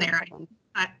No there. problem.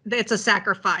 It's a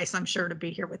sacrifice, I'm sure, to be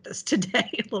here with us today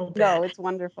a little bit. No, it's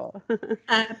wonderful.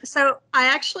 So I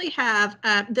actually have,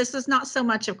 this is not so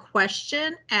much a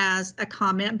question as a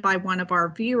comment by one of our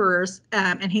viewers.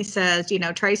 And he says,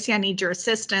 Tracy, I need your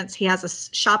assistance. He has a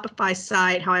Shopify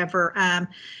site. However,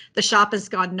 the shop has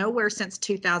gone nowhere since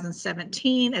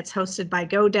 2017. It's hosted by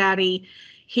GoDaddy.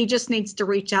 He just needs to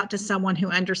reach out to someone who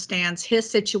understands his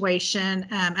situation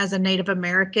as a Native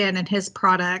American and his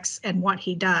products and what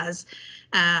he does.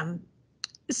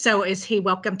 So is he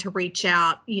welcome to reach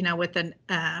out, with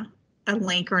a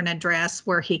link or an address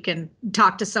where he can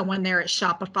talk to someone there at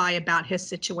Shopify about his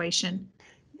situation?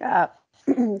 Yeah,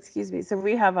 excuse me. So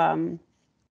we have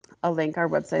a link, our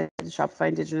website is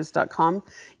shopifyindigenous.com.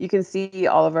 You can see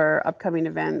all of our upcoming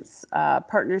events,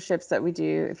 partnerships that we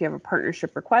do. If you have a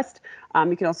partnership request,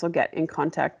 you can also get in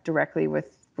contact directly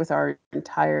with our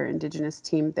entire Indigenous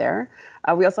team there.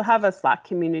 We also have a Slack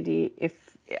community.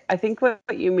 I think what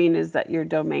you mean is that your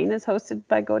domain is hosted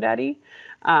by GoDaddy.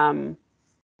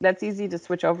 That's easy to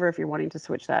switch over if you're wanting to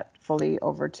switch that fully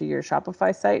over to your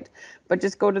Shopify site. But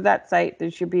just go to that site. They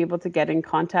should be able to get in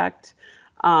contact.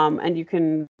 And you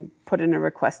can put in a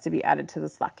request to be added to the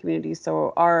Slack community.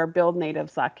 So our Build Native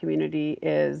Slack community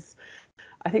is,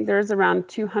 I think there's around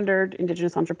 200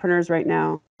 Indigenous entrepreneurs right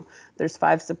now. There's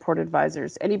 5 support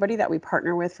advisors. Anybody that we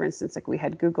partner with, for instance, like we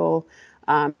had Google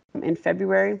in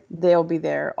February, they'll be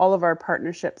there. All of our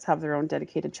partnerships have their own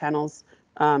dedicated channels,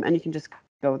 and you can just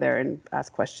go there and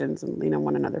ask questions and lean on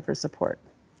one another for support.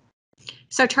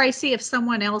 So Tracy, if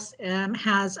someone else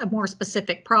has a more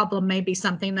specific problem, maybe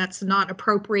something that's not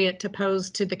appropriate to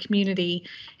pose to the community,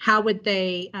 how would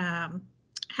they,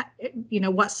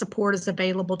 what support is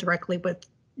available directly with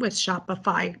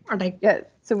Shopify? Are they? Yeah,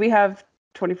 so we have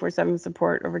 24/7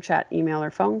 support over chat, email,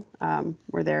 or phone.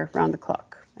 We're there round the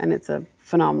clock, and it's a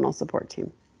phenomenal support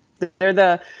team.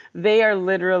 They are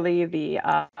literally the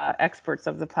experts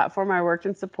of the platform. I worked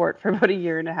in support for about a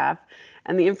year and a half,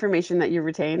 and the information that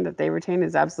they retain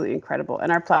is absolutely incredible.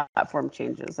 And our platform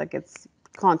changes, like it's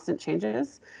constant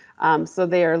changes. So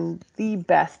they are the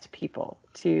best people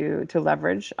to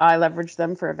leverage. I leverage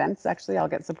them for events. Actually, I'll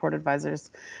get support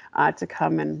advisors to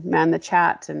come and man the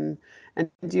chat and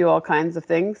do all kinds of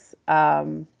things.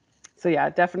 So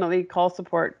yeah, definitely call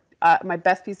support. My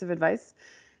best piece of advice: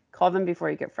 call them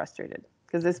before you get frustrated.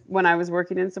 Because when I was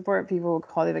working in support, people would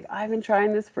call you like, I've been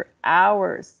trying this for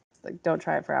hours. Like, don't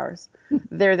try it for hours.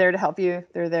 They're there to help you.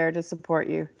 They're there to support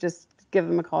you. Just give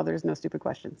them a call. There's no stupid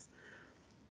questions.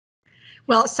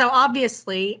 Well, so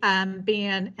obviously,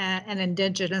 being an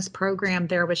Indigenous program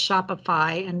there with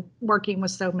Shopify and working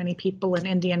with so many people in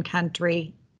Indian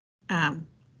country,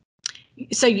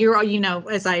 so you're,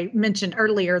 as I mentioned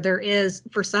earlier, there is,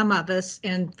 for some of us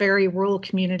in very rural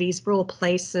communities, rural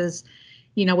places,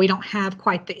 we don't have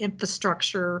quite the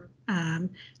infrastructure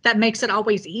that makes it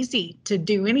always easy to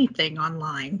do anything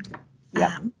online.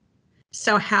 Yeah.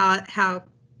 So how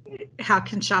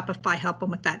can Shopify help them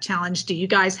with that challenge? Do you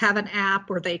guys have an app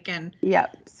where they can? Yeah.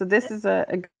 So this is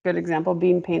a good example,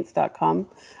 beampaints.com.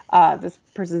 This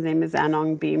person's name is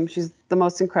Anong Beam. She's the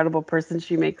most incredible person.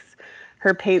 She makes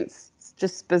her paints,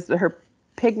 her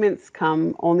pigments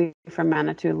come only from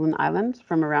Manitoulin Island,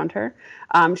 from around her.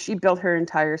 She built her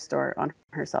entire store on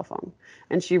her cell phone,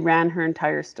 and she ran her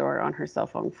entire store on her cell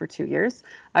phone for 2 years.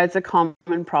 It's a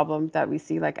common problem that we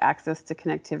see, like access to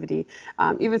connectivity,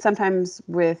 even sometimes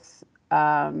with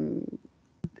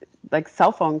like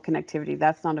cell phone connectivity,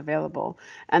 that's not available.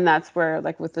 And that's where,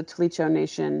 like with the Tlicho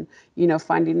Nation,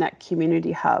 finding that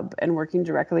community hub and working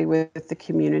directly with the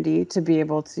community to be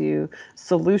able to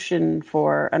solution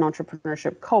for an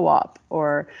entrepreneurship co-op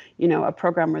or, a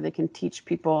program where they can teach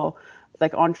people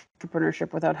like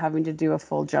entrepreneurship without having to do a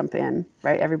full jump in,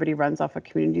 right? Everybody runs off a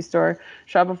community store.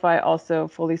 Shopify also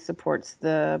fully supports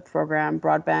the program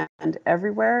Broadband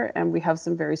Everywhere, and we have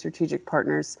some very strategic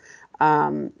partners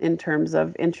in terms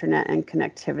of internet and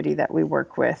connectivity that we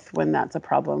work with when that's a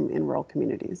problem in rural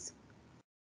communities.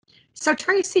 So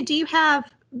Tracy, do you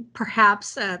have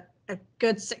perhaps a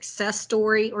good success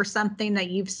story or something that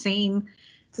you've seen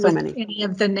with any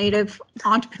of the Native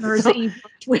entrepreneurs that you've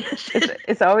worked with?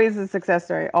 It's always a success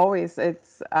story. Always.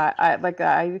 It's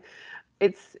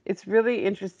it's really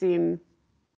interesting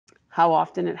how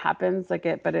often it happens,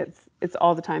 but it's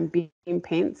all the time. Beam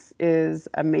Paints is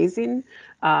amazing.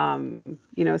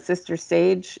 Sister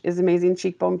Sage is amazing.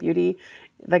 Cheekbone Beauty,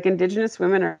 like Indigenous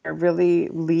women are really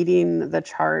leading the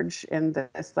charge in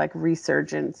this like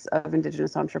resurgence of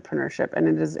Indigenous entrepreneurship, and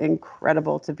it is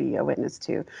incredible to be a witness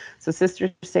to. So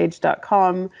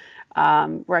sistersage.com.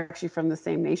 We're actually from the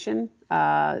same nation.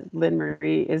 Lynn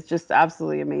Marie is just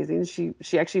absolutely amazing.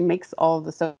 She actually makes all of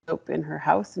the soap in her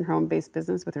house, in her home-based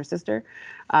business with her sister,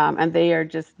 and they are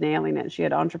just nailing it. She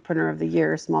had Entrepreneur of the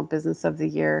Year, Small Business of the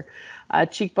Year.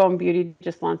 Cheekbone Beauty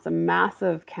just launched a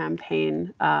massive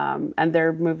campaign, and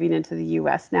they're moving into the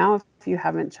U.S. now. If you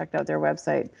haven't checked out their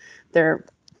website, they're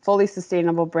fully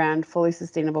sustainable brand, fully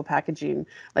sustainable packaging.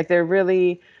 Like they're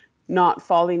really not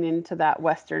falling into that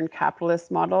Western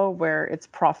capitalist model where it's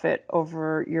profit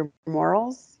over your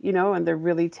morals, you know, and they're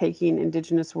really taking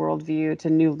Indigenous worldview to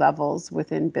new levels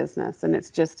within business. And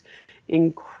it's just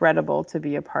incredible to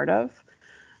be a part of.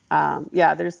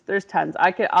 Yeah, there's tons.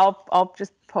 I'll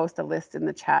just post a list in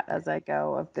the chat as I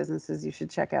go of businesses you should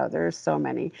check out. There's so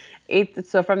many.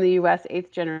 So from the US,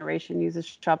 8th generation uses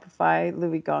Shopify.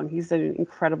 Louis Gong, he's doing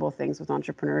incredible things with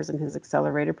entrepreneurs in his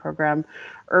accelerator program.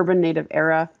 Urban Native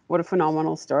Era, what a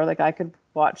phenomenal store. Like I could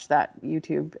watch that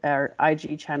YouTube or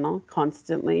IG channel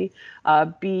constantly.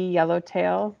 B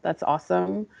Yellowtail, that's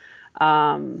awesome.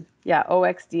 Yeah,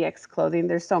 OXDX clothing.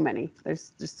 There's so many.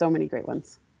 There's just so many great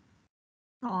ones.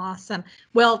 Awesome.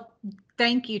 Well,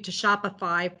 thank you to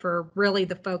Shopify for really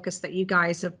the focus that you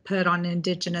guys have put on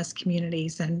Indigenous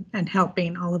communities and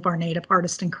helping all of our Native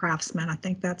artists and craftsmen. I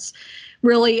think that's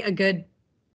really a good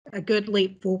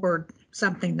leap forward,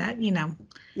 something that, you know,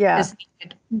 is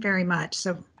needed very much.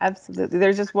 So absolutely.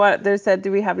 There's just what they said,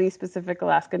 do we have any specific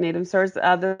Alaska Native stores? The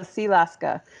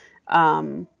Sealaska,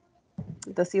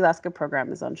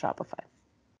 program is on Shopify.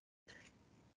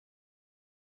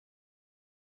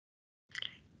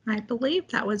 I believe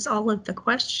that was all of the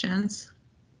questions.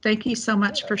 Thank you so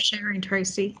much for sharing,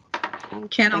 Tracy.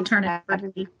 Ken, I'll turn it over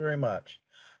to you. Very much.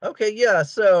 Okay, yeah,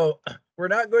 so we're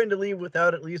not going to leave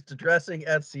without at least addressing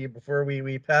Etsy before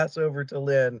we pass over to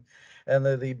Lynn and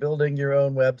the building your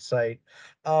own website.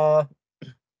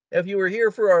 If you were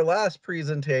here for our last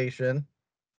presentation,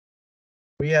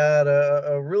 we had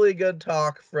a really good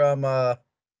talk from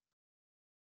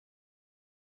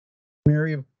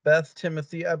Mary Beth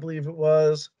Timothy, I believe it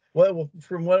was,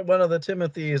 from one of the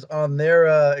Timothys on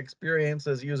their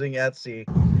experiences using Etsy.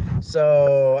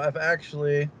 So I've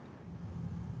actually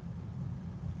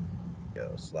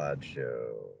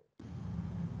slideshow.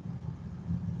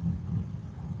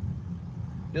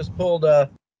 Just pulled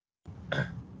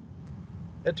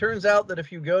it turns out that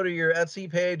if you go to your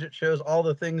Etsy page, it shows all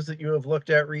the things that you have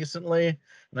looked at recently,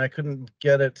 and I couldn't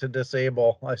get it to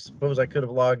disable. I suppose I could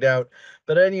have logged out.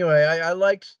 But anyway, I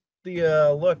liked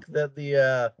the look that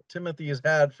the Timothy's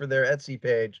had for their Etsy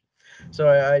page. So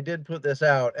I did put this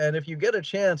out. And if you get a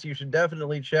chance, you should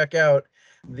definitely check out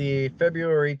the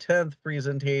February 10th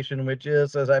presentation, which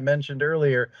is, as I mentioned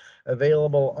earlier,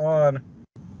 available on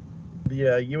the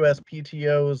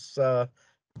USPTO's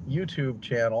YouTube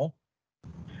channel.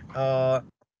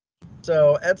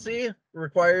 So Etsy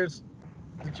requires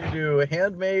that you do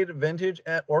handmade, vintage,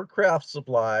 or craft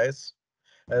supplies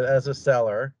as a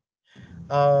seller.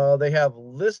 They have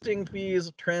listing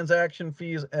fees, transaction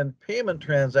fees, and payment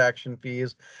transaction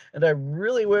fees. And I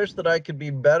really wish that I could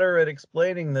be better at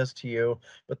explaining this to you,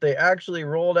 but they actually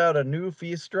rolled out a new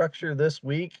fee structure this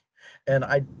week, and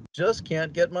I just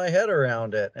can't get my head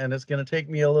around it. And it's going to take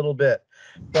me a little bit.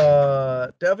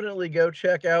 But definitely go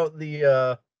check out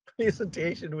the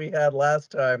presentation we had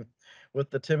last time with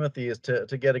the Timothys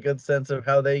to get a good sense of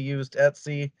how they used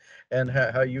Etsy and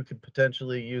how you could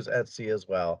potentially use Etsy as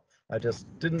well. I just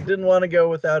didn't want to go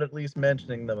without at least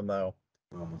mentioning them, though.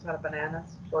 Almost out of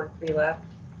bananas. Only 3 left.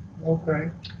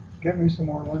 Okay. Get me some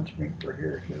more lunch meat for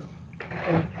here, too.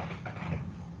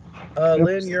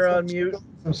 Lynn, you're on mute.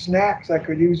 Some snacks. I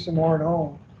could use some more at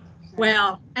home.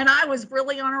 Well, and I was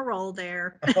really on a roll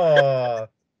there.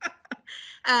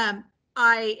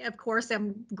 I, of course,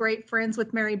 am great friends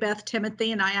with Mary Beth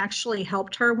Timothy, and I actually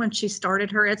helped her when she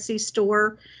started her Etsy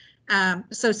store.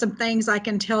 So some things I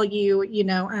can tell you, you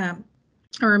know,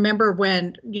 I remember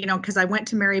when, you know, because I went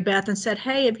to Mary Beth and said,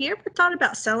 hey, have you ever thought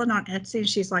about selling on Etsy? And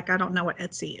she's like, I don't know what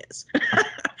Etsy is.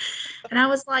 And I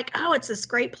was like, oh, it's this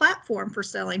great platform for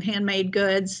selling handmade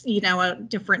goods, you know,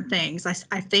 different things.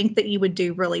 I think that you would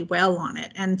do really well on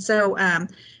it. And so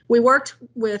we worked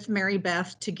with Mary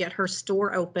Beth to get her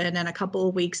store open. And a couple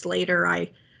of weeks later, I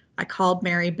called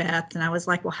Mary Beth and I was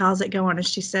like, well, how's it going? And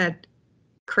she said,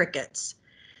 crickets.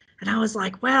 And I was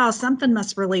like, wow, something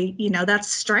must really, you know, that's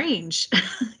strange.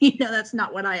 You know, that's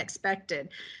not what I expected.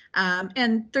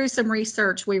 And through some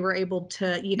research, we were able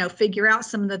to, you know, figure out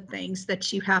some of the things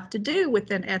that you have to do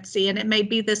within Etsy. And it may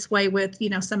be this way with,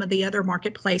 you know, some of the other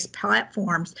marketplace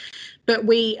platforms. But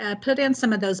we put in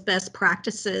some of those best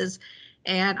practices.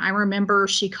 And I remember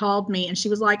she called me and she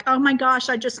was like, oh my gosh,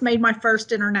 I just made my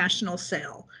first international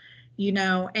sale.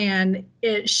 and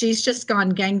she's just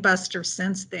gone gangbusters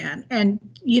since then. And,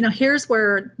 here's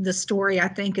where the story, I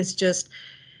think, is just,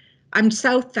 I'm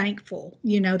so thankful,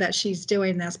 that she's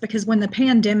doing this, because when the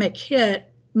pandemic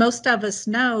hit, most of us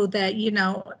know that,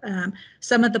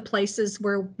 some of the places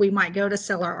where we might go to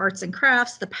sell our arts and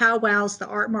crafts, the powwows, the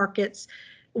art markets,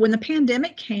 when the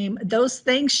pandemic came, those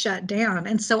things shut down.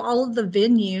 And so all of the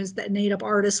venues that Native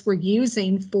artists were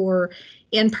using for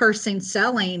in-person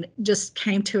selling just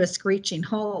came to a screeching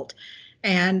halt.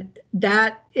 And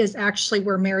that is actually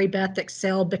where Mary Beth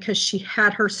excelled, because she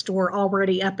had her store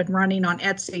already up and running on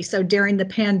Etsy. So during the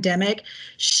pandemic,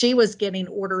 she was getting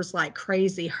orders like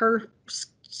crazy. Her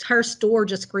store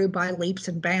just grew by leaps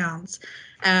and bounds.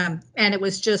 And it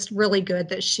was just really good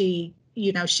that she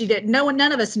didn't know,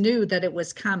 none of us knew that it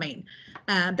was coming.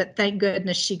 But thank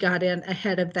goodness she got in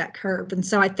ahead of that curve. And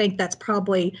so I think that's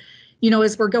probably,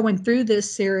 as we're going through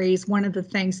this series, one of the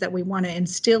things that we want to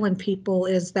instill in people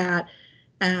is that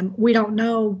we don't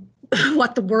know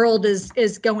what the world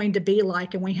is going to be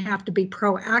like, and we have to be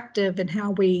proactive in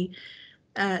how we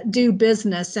do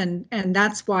business. And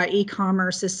that's why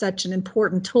e-commerce is such an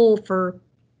important tool for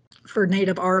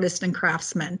Native artists and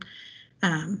craftsmen.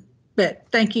 But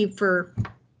thank you for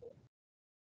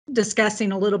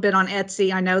discussing a little bit on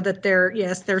Etsy. I know that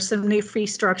there's some new fee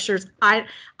structures. I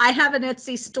have an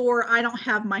Etsy store. I don't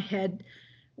have my head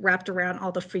wrapped around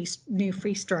all the new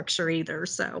fee structure either.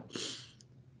 So.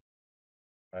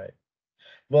 Right.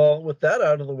 Well, with that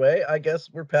out of the way, I guess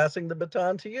we're passing the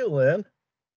baton to you, Lynn.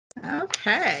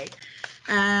 Okay.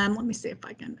 Let me see if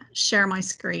I can share my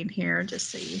screen here just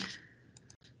so you.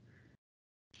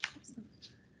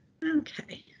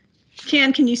 Okay.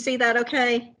 Ken, can you see that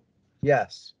okay?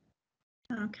 Yes.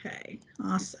 Okay,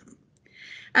 awesome.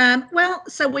 Well,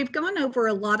 so we've gone over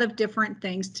a lot of different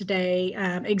things today,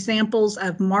 examples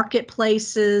of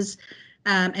marketplaces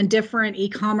and different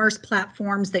e-commerce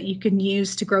platforms that you can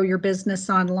use to grow your business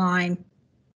online.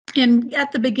 And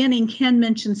at the beginning, Ken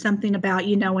mentioned something about,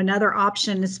 another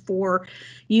option is for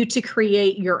you to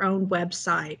create your own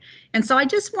website. And so I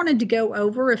just wanted to go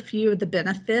over a few of the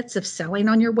benefits of selling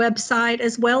on your website,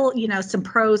 as well, some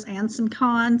pros and some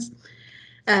cons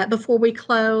before we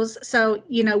close. So,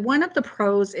 one of the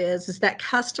pros is that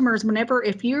customers,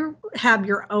 if you have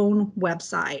your own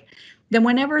website, then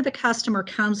whenever the customer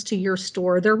comes to your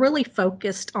store, they're really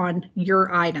focused on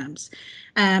your items.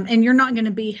 And you're not going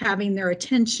to be having their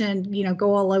attention,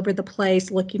 go all over the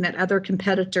place looking at other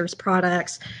competitors'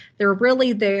 products. They're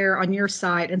really there on your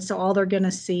site. And so all they're going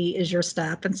to see is your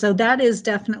stuff. And so that is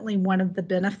definitely one of the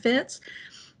benefits.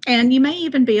 And you may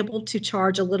even be able to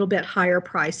charge a little bit higher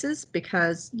prices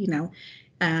because,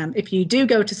 if you do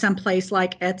go to some place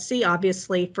like Etsy,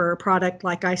 obviously for a product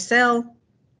like I sell,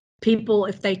 people,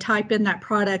 if they type in that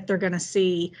product, they're going to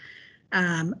see,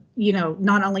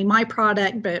 not only my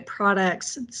product, but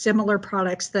similar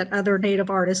products that other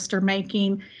Native artists are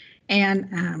making.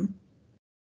 And,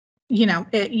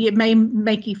 it may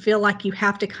make you feel like you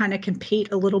have to kind of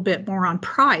compete a little bit more on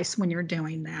price when you're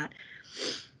doing that.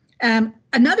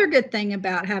 Another good thing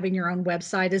about having your own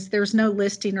website is there's no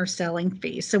listing or selling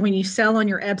fees. So when you sell on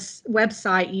your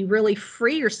website, you really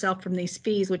free yourself from these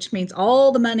fees, which means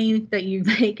all the money that you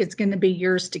make is going to be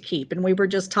yours to keep. And we were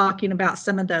just talking about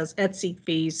some of those Etsy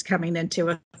fees coming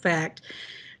into effect.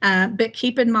 But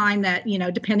keep in mind that,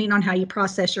 depending on how you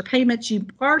process your payments, you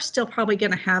are still probably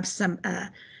going to have some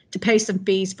to pay some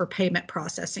fees for payment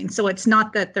processing. So it's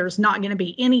not that there's not going to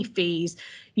be any fees.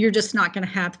 You're just not going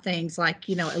to have things like,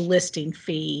 a listing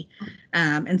fee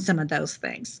and some of those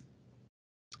things.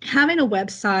 Having a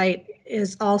website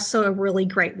is also a really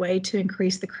great way to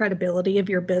increase the credibility of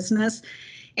your business.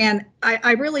 And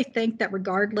I really think that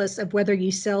regardless of whether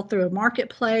you sell through a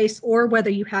marketplace or whether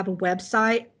you have a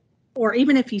website, or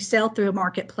even if you sell through a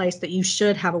marketplace, that you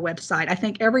should have a website. I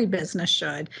think every business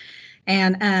should.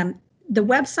 And the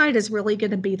website is really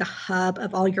going to be the hub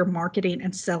of all your marketing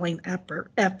and selling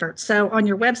efforts. So on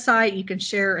your website, you can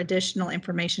share additional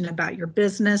information about your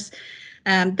business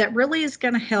that really is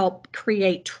going to help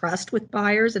create trust with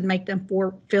buyers and make them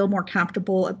feel more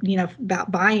comfortable,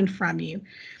 about buying from you.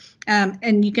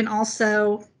 And you can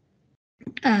also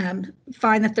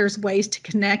find that there's ways to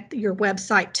connect your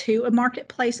website to a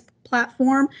marketplace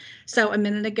platform. So a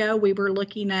minute ago, we were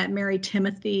looking at Mary Beth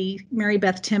Timothy's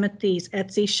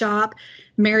Etsy shop.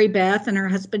 Mary Beth and her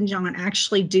husband, John,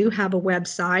 actually do have a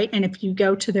website. And if you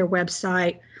go to their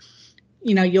website,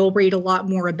 you'll read a lot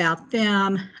more about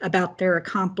them, about their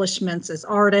accomplishments as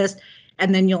artists.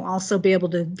 And then you'll also be able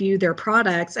to view their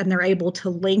products, and they're able to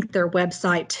link their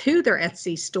website to their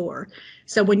Etsy store.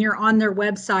 So when you're on their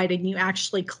website and you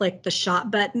actually click the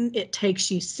shop button, it takes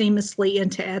you seamlessly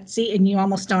into Etsy, and you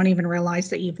almost don't even realize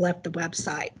that you've left the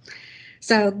website.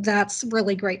 So that's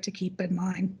really great to keep in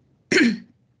mind.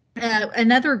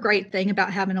 Another great thing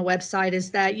about having a website is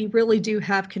that you really do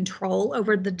have control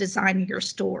over the design of your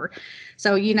store.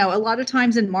 So, a lot of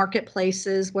times in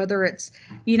marketplaces, whether it's,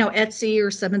 Etsy or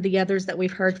some of the others that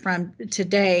we've heard from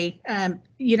today,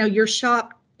 your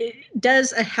shop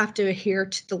does have to adhere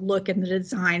to the look and the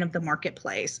design of the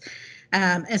marketplace.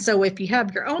 And so if you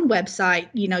have your own website,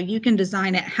 you can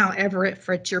design it however it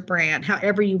fits your brand,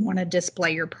 however you want to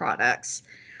display your products.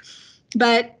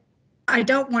 But I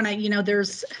don't want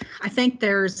to, I think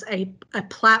there's a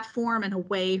platform and a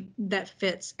way that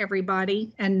fits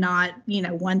everybody, and not,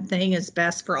 one thing is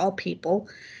best for all people.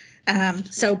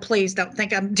 So please don't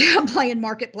think I'm playing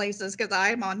marketplaces, because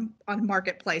I'm on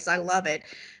marketplace. I love it.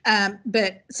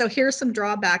 But so here's some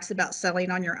drawbacks about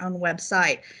selling on your own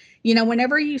website.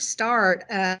 Whenever you start,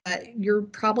 you're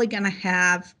probably going to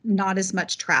have not as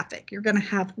much traffic. You're going to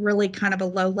have really kind of a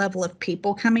low level of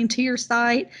people coming to your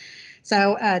site.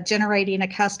 So generating a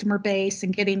customer base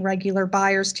and getting regular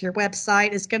buyers to your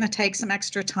website is going to take some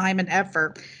extra time and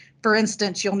effort. For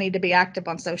instance, you'll need to be active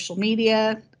on social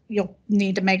media. You'll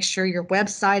need to make sure your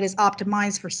website is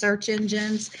optimized for search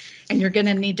engines, and you're going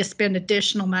to need to spend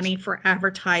additional money for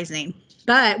advertising.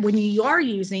 But when you are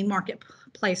using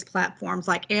marketplace platforms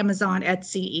like Amazon,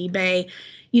 Etsy, eBay,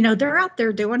 they're out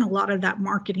there doing a lot of that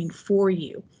marketing for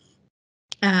you.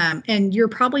 And you're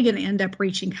probably going to end up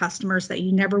reaching customers that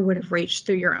you never would have reached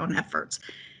through your own efforts.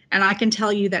 And I can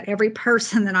tell you that every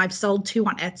person that I've sold to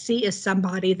on Etsy is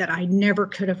somebody that I never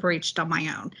could have reached on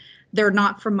my own. They're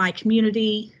not from my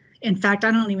community. In fact,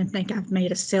 I don't even think I've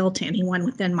made a sale to anyone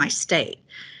within my state.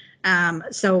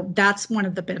 So that's one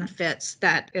of the benefits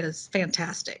that is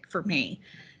fantastic for me,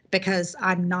 because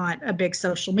I'm not a big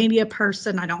social media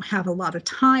person. I don't have a lot of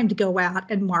time to go out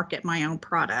and market my own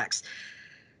products.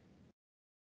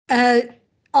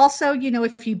 Also,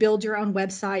 if you build your own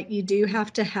website, you do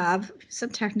have to have some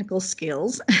technical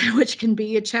skills, which can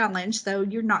be a challenge. So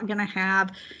you're not going to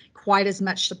have quite as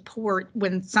much support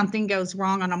when something goes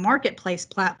wrong on a marketplace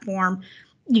platform.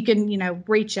 You can,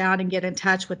 reach out and get in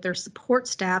touch with their support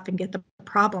staff and get the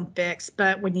problem fixed.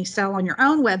 But when you sell on your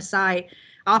own website,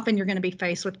 often you're going to be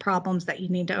faced with problems that you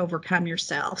need to overcome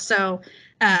yourself. So,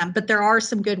 but there are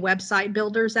some good website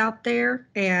builders out there.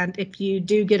 And if you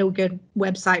do get a good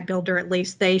website builder, at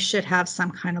least they should have some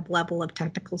kind of level of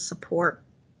technical support.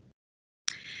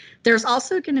 There's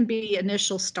also going to be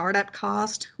initial startup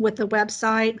cost with the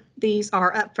website. These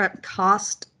are upfront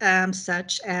costs,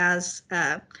 such as,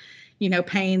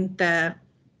 paying the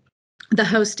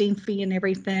hosting fee and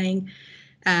everything.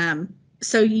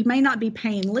 So you may not be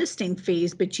paying listing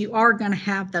fees, but you are going to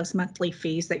have those monthly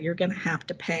fees that you're going to have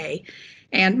to pay.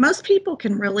 And most people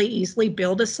can really easily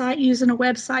build a site using a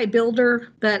website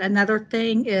builder. But another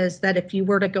thing is that if you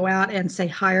were to go out and say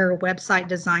hire a website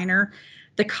designer,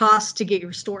 the cost to get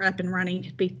your store up and running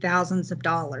could be thousands of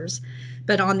dollars.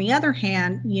 But on the other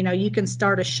hand, you can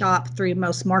start a shop through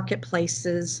most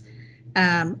marketplaces.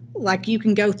 Like you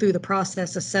can go through the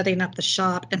process of setting up the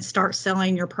shop and start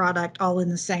selling your product all in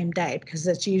the same day, because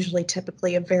it's usually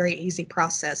typically a very easy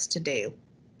process to do.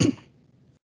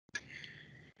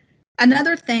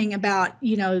 Another thing about,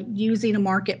 using a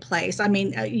marketplace, I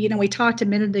mean, we talked a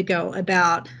minute ago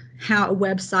about how a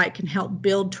website can help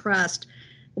build trust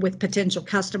with potential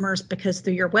customers, because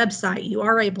through your website, you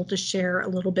are able to share a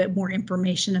little bit more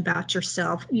information about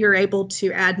yourself. You're able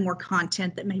to add more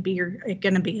content that maybe you're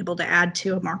going to be able to add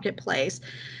to a marketplace.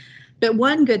 But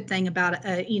one good thing about,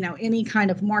 any kind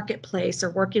of marketplace or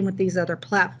working with these other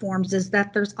platforms is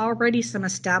that there's already some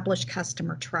established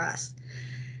customer trust.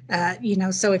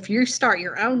 So if you start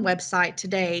your own website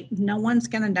today, no one's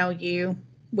going to know you,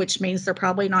 which means they're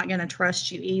probably not going to trust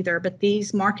you either. But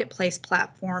these marketplace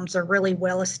platforms are really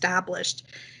well established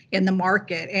in the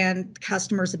market, and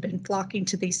customers have been flocking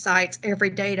to these sites every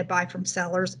day to buy from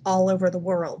sellers all over the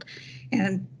world.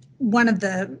 And one of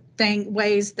the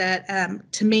ways that,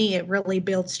 to me, it really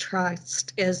builds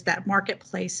trust is that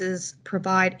marketplaces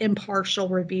provide impartial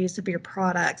reviews of your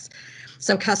products.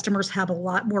 So customers have a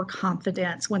lot more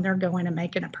confidence when they're going and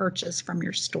making a purchase from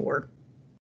your store.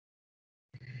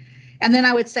 And then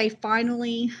I would say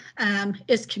finally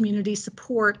is community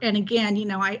support. And again,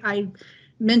 I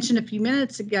mentioned a few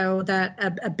minutes ago that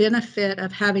a benefit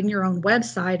of having your own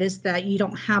website is that you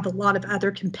don't have a lot of other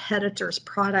competitors'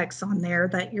 products on there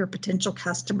that your potential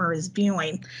customer is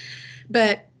viewing.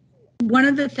 But one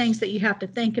of the things that you have to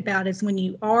think about is when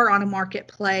you are on a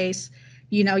marketplace,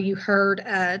 you know, you heard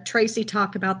Tracy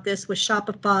talk about this with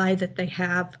Shopify, that they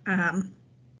have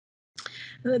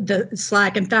the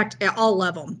Slack. In fact, all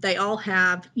of them, they all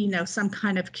have, you know, some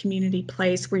kind of community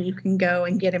place where you can go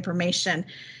and get information.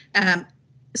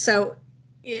 So,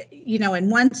 you know, in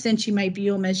one sense, you may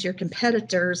view them as your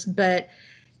competitors, but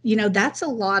you know, that's a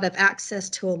lot of access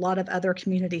to a lot of other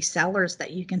community sellers that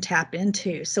you can tap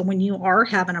into. So when you are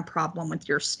having a problem with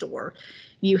your store,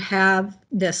 you have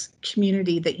this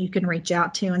community that you can reach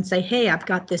out to and say, hey, I've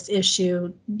got this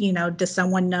issue, you know, does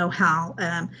someone know how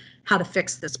to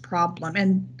fix this problem?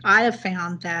 And I have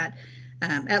found that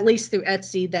at least through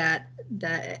Etsy, that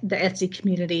the Etsy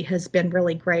community has been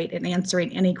really great in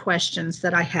answering any questions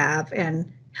that I have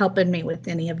and helping me with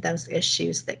any of those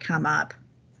issues that come up.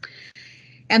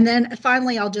 And then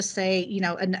finally, I'll just say, you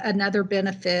know, another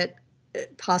benefit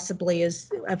possibly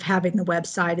is of having the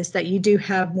website is that you do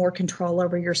have more control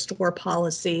over your store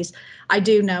policies. I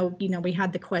do know, you know, we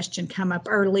had the question come up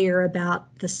earlier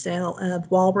about the sale of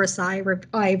walrus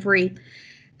ivory.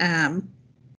 And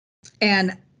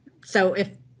so if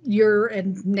you're a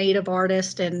native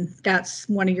artist and that's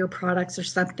one of your products or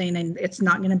something, and it's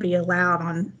not going to be allowed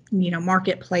on, you know,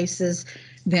 marketplaces,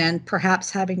 then perhaps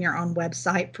having your own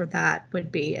website for that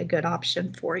would be a good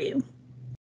option for you.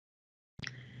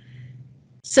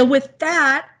 So with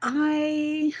that,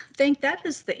 I think that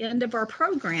is the end of our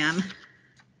program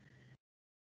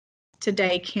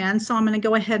today, Ken. So I'm going to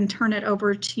go ahead and turn it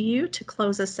over to you to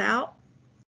close us out.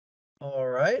 All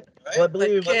right. Well, I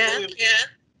believe Ken,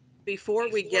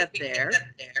 before we get there,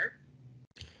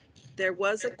 there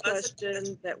was a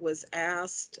question that was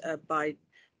asked by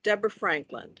Deborah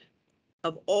Franklin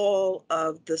of all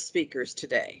of the speakers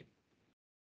today.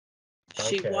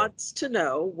 She wants to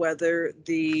know whether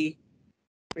the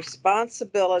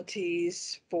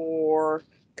responsibilities for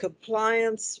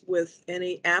compliance with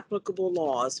any applicable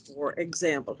laws, for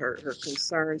example, her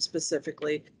concern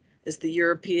specifically is the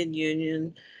European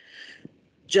Union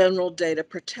General Data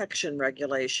Protection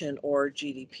Regulation, or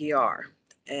GDPR.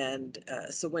 And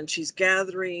so when she's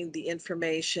gathering the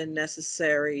information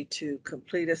necessary to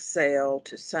complete a sale,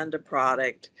 to send a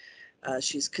product,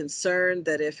 she's concerned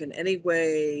that if in any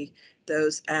way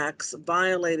those acts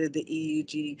violated the EU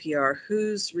GDPR,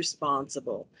 who's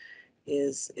responsible?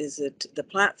 Is it the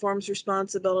platform's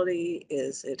responsibility?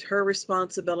 Is it her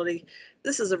responsibility?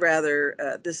 This is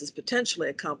this is potentially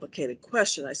a complicated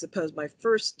question. I suppose my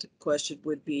first question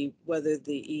would be whether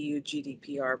the EU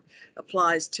GDPR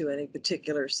applies to any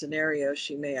particular scenario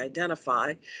she may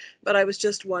identify. But I was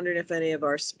just wondering if any of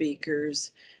our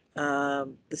speakers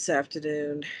this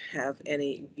afternoon have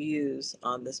any views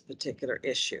on this particular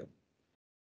issue.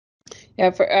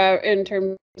 Yeah, for in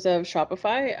terms of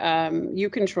Shopify, you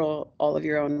control all of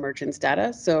your own merchants'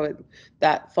 data, so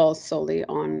that falls solely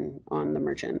on the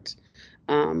merchant,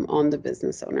 on the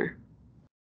business owner.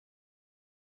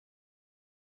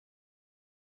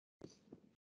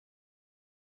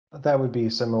 That would be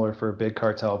similar for Big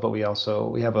Cartel, but we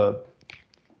have a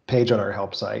page on our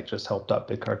help site, just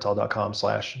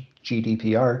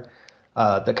help.bigcartel.com/GDPR,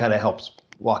 that kind of helps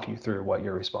walk you through what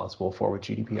you're responsible for with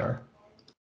GDPR.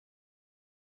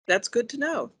 That's good to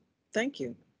know. Thank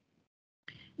you.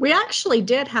 We actually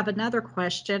did have another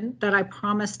question that I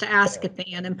promised to ask at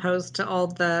the end and pose to all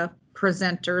the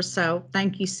presenters. So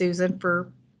thank you, Susan,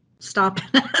 for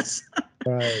stopping us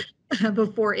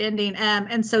before ending.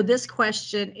 And so this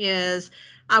question is,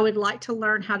 I would like to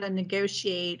learn how to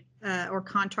negotiate or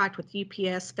contract with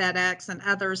UPS, FedEx, and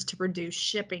others to reduce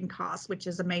shipping costs, which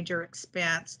is a major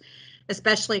expense,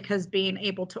 especially because being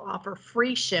able to offer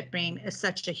free shipping is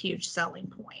such a huge selling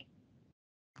point.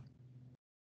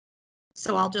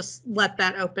 So I'll just let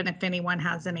that open if anyone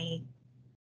has any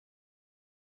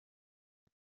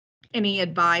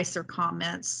advice or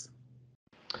comments.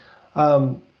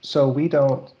 So we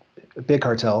don't, Big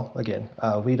Cartel, again,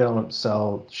 we don't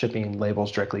sell shipping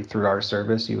labels directly through our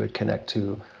service. You would connect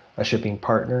to a shipping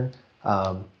partner.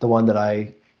 The one that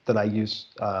I use,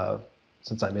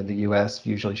 since I'm in the US,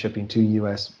 usually shipping to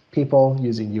US people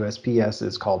using USPS,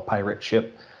 is called Pirate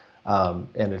Ship. And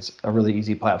it's a really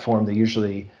easy platform. They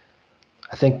usually,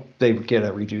 I think they get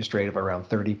a reduced rate of around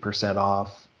 30%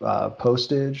 off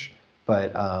postage,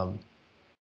 but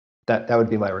that would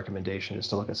be my recommendation, is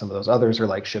to look at some of those others, or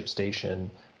like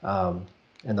ShipStation.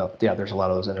 Yeah, there's a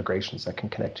lot of those integrations that can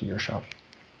connect to your shop.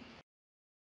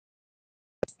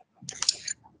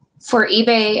 For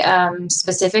eBay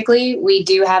specifically, we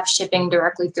do have shipping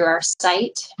directly through our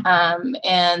site,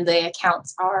 and the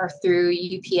accounts are through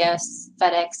UPS,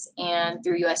 FedEx, and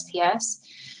through USPS.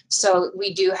 So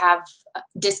we do have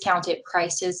discounted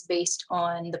prices based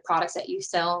on the products that you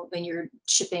sell when you're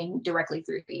shipping directly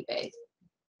through eBay.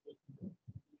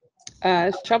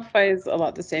 Shopify is a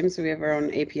lot the same. So we have our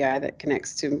own API that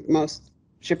connects to most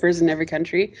shippers in every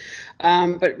country.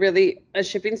 But really, a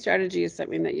shipping strategy is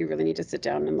something that you really need to sit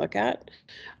down and look at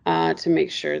to make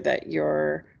sure that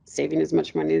you're saving as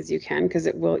much money as you can, because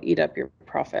it will eat up your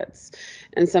profits.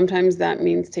 And sometimes that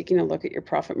means taking a look at your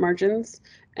profit margins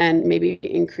and maybe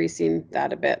increasing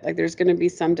that a bit. Like there's going to be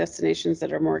some destinations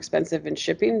that are more expensive in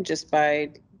shipping just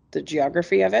by the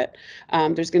geography of it.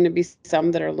 There's going to be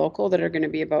some that are local that are going to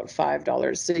be about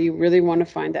 $5. So you really want to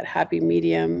find that happy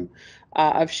medium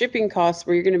of shipping costs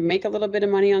where you're going to make a little bit of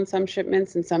money on some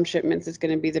shipments, and some shipments it's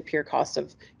going to be the pure cost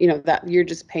of, that you're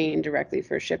just paying directly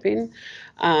for shipping.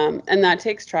 And that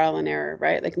takes trial and error,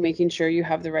 right? Like making sure you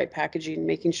have the right packaging,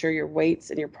 making sure your weights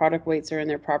and your product weights are in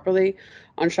there properly.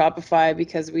 On Shopify,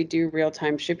 because we do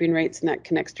real-time shipping rates and that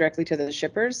connects directly to the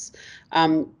shippers,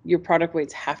 your product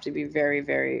weights have to be very,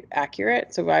 very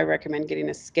accurate. So I recommend getting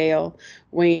a scale,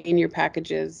 weighing your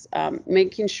packages,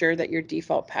 making sure that your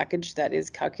default package that is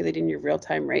calculating your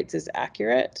real-time rates is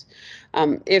accurate.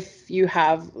 If you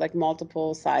have like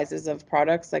multiple sizes of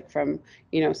products, like from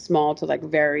small to like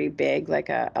very big, like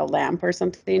a lamp or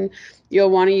something, you'll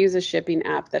want to use a shipping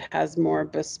app that has more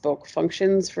bespoke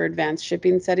functions for advanced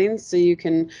shipping settings, so you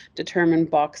can determine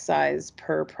box size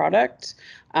per product.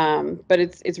 But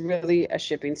it's really a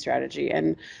shipping strategy,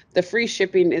 and the free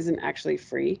shipping isn't actually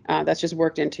free. That's just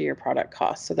worked into your product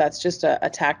cost. So that's just a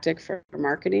tactic for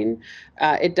marketing.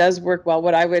 It does work well.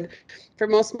 For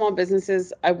most small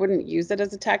businesses, I wouldn't use it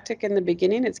as a tactic in the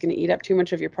beginning. It's going to eat up too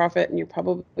much of your profit, and you're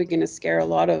probably going to scare a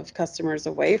lot of customers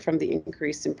away from the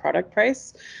increase in product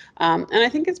price. And I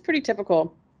think it's pretty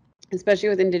typical, especially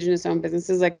with Indigenous owned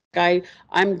businesses. Like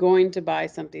I'm going to buy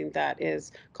something that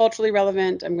is culturally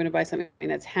relevant. I'm going to buy something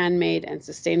that's handmade and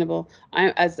sustainable.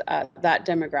 As that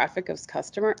demographic of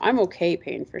customer, I'm okay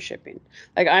paying for shipping.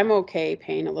 Like I'm okay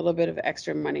paying a little bit of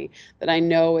extra money that I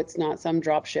know it's not some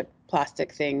drop ship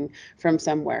plastic thing from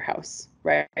some warehouse,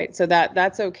 right? So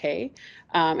that's okay.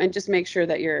 And just make sure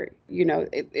that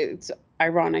it's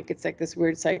ironic. It's like this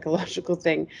weird psychological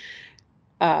thing.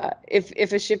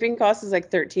 If a shipping cost is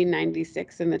like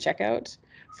 $13.96 in the checkout,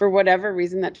 for whatever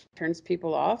reason that turns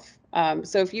people off.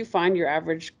 So if you find your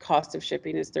average cost of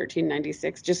shipping is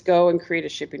 $13.96, just go and create a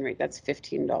shipping rate that's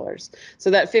 $15. So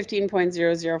that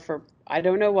 15.00, for I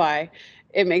don't know why,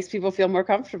 it makes people feel more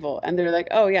comfortable, and they're like,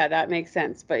 oh yeah, that makes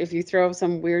sense. But if you throw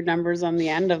some weird numbers on the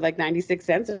end of like 96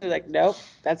 cents, they're like, nope,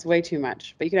 that's way too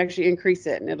much. But you can actually increase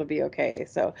it and it'll be okay.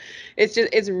 So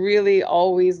it's really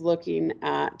always looking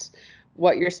at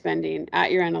what you're spending,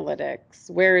 at your analytics,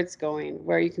 where it's going,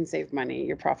 where you can save money,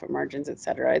 your profit margins, et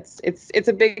cetera. It's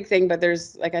a big thing, but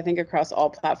there's, like, I think across all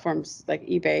platforms like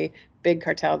eBay, Big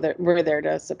Cartel, that we're there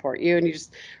to support you, and you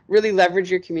just really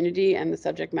leverage your community and the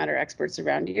subject matter experts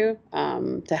around you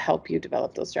to help you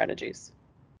develop those strategies.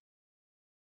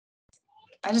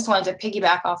 I just wanted to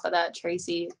piggyback off of that,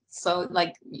 Tracy. So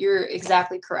like, you're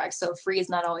exactly correct. So free is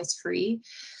not always free.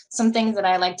 Some things that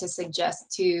I like to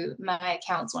suggest to my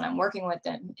accounts when I'm working with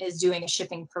them is doing a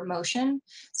shipping promotion.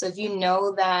 So if you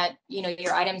know that,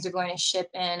 your items are going to ship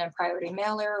in a priority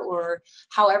mailer, or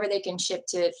however they can ship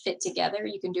to fit together,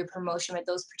 you can do a promotion with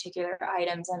those particular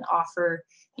items and offer,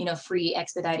 free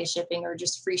expedited shipping or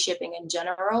just free shipping in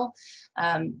general,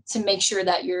 to make sure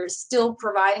that you're still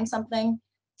providing something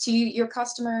to your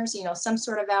customers, some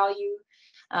sort of value.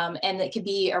 And it could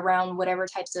be around whatever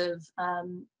types of,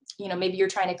 maybe you're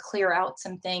trying to clear out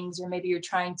some things, or maybe you're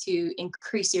trying to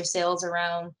increase your sales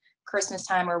around Christmas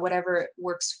time, or whatever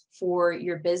works for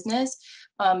your business.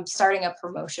 Starting a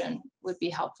promotion would be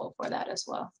helpful for that as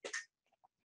well.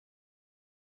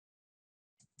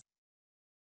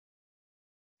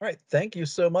 All right, thank you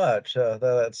so much.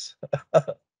 That's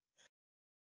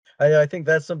I think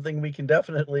that's something we can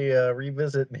definitely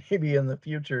revisit maybe in the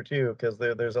future too, because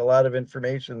there's a lot of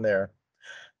information there.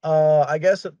 I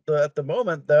guess at the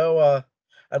moment though,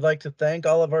 I'd like to thank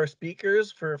all of our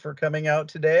speakers for coming out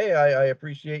today. I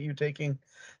appreciate you taking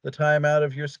the time out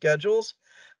of your schedules.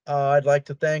 I'd like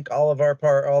to thank all of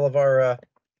our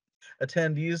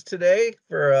attendees today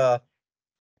for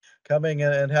coming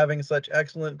and having such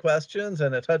excellent questions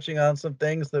and touching on some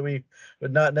things that we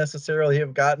would not necessarily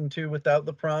have gotten to without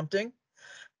the prompting.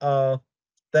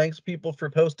 Thanks people for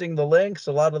posting the links.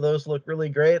 A lot of those look really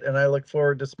great, and I look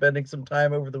forward to spending some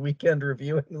time over the weekend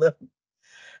reviewing them.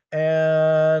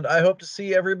 And I hope to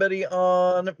see everybody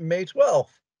on May 12th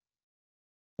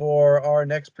for our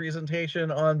next presentation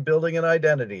on building an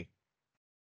identity.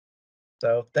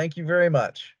 So thank you very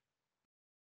much.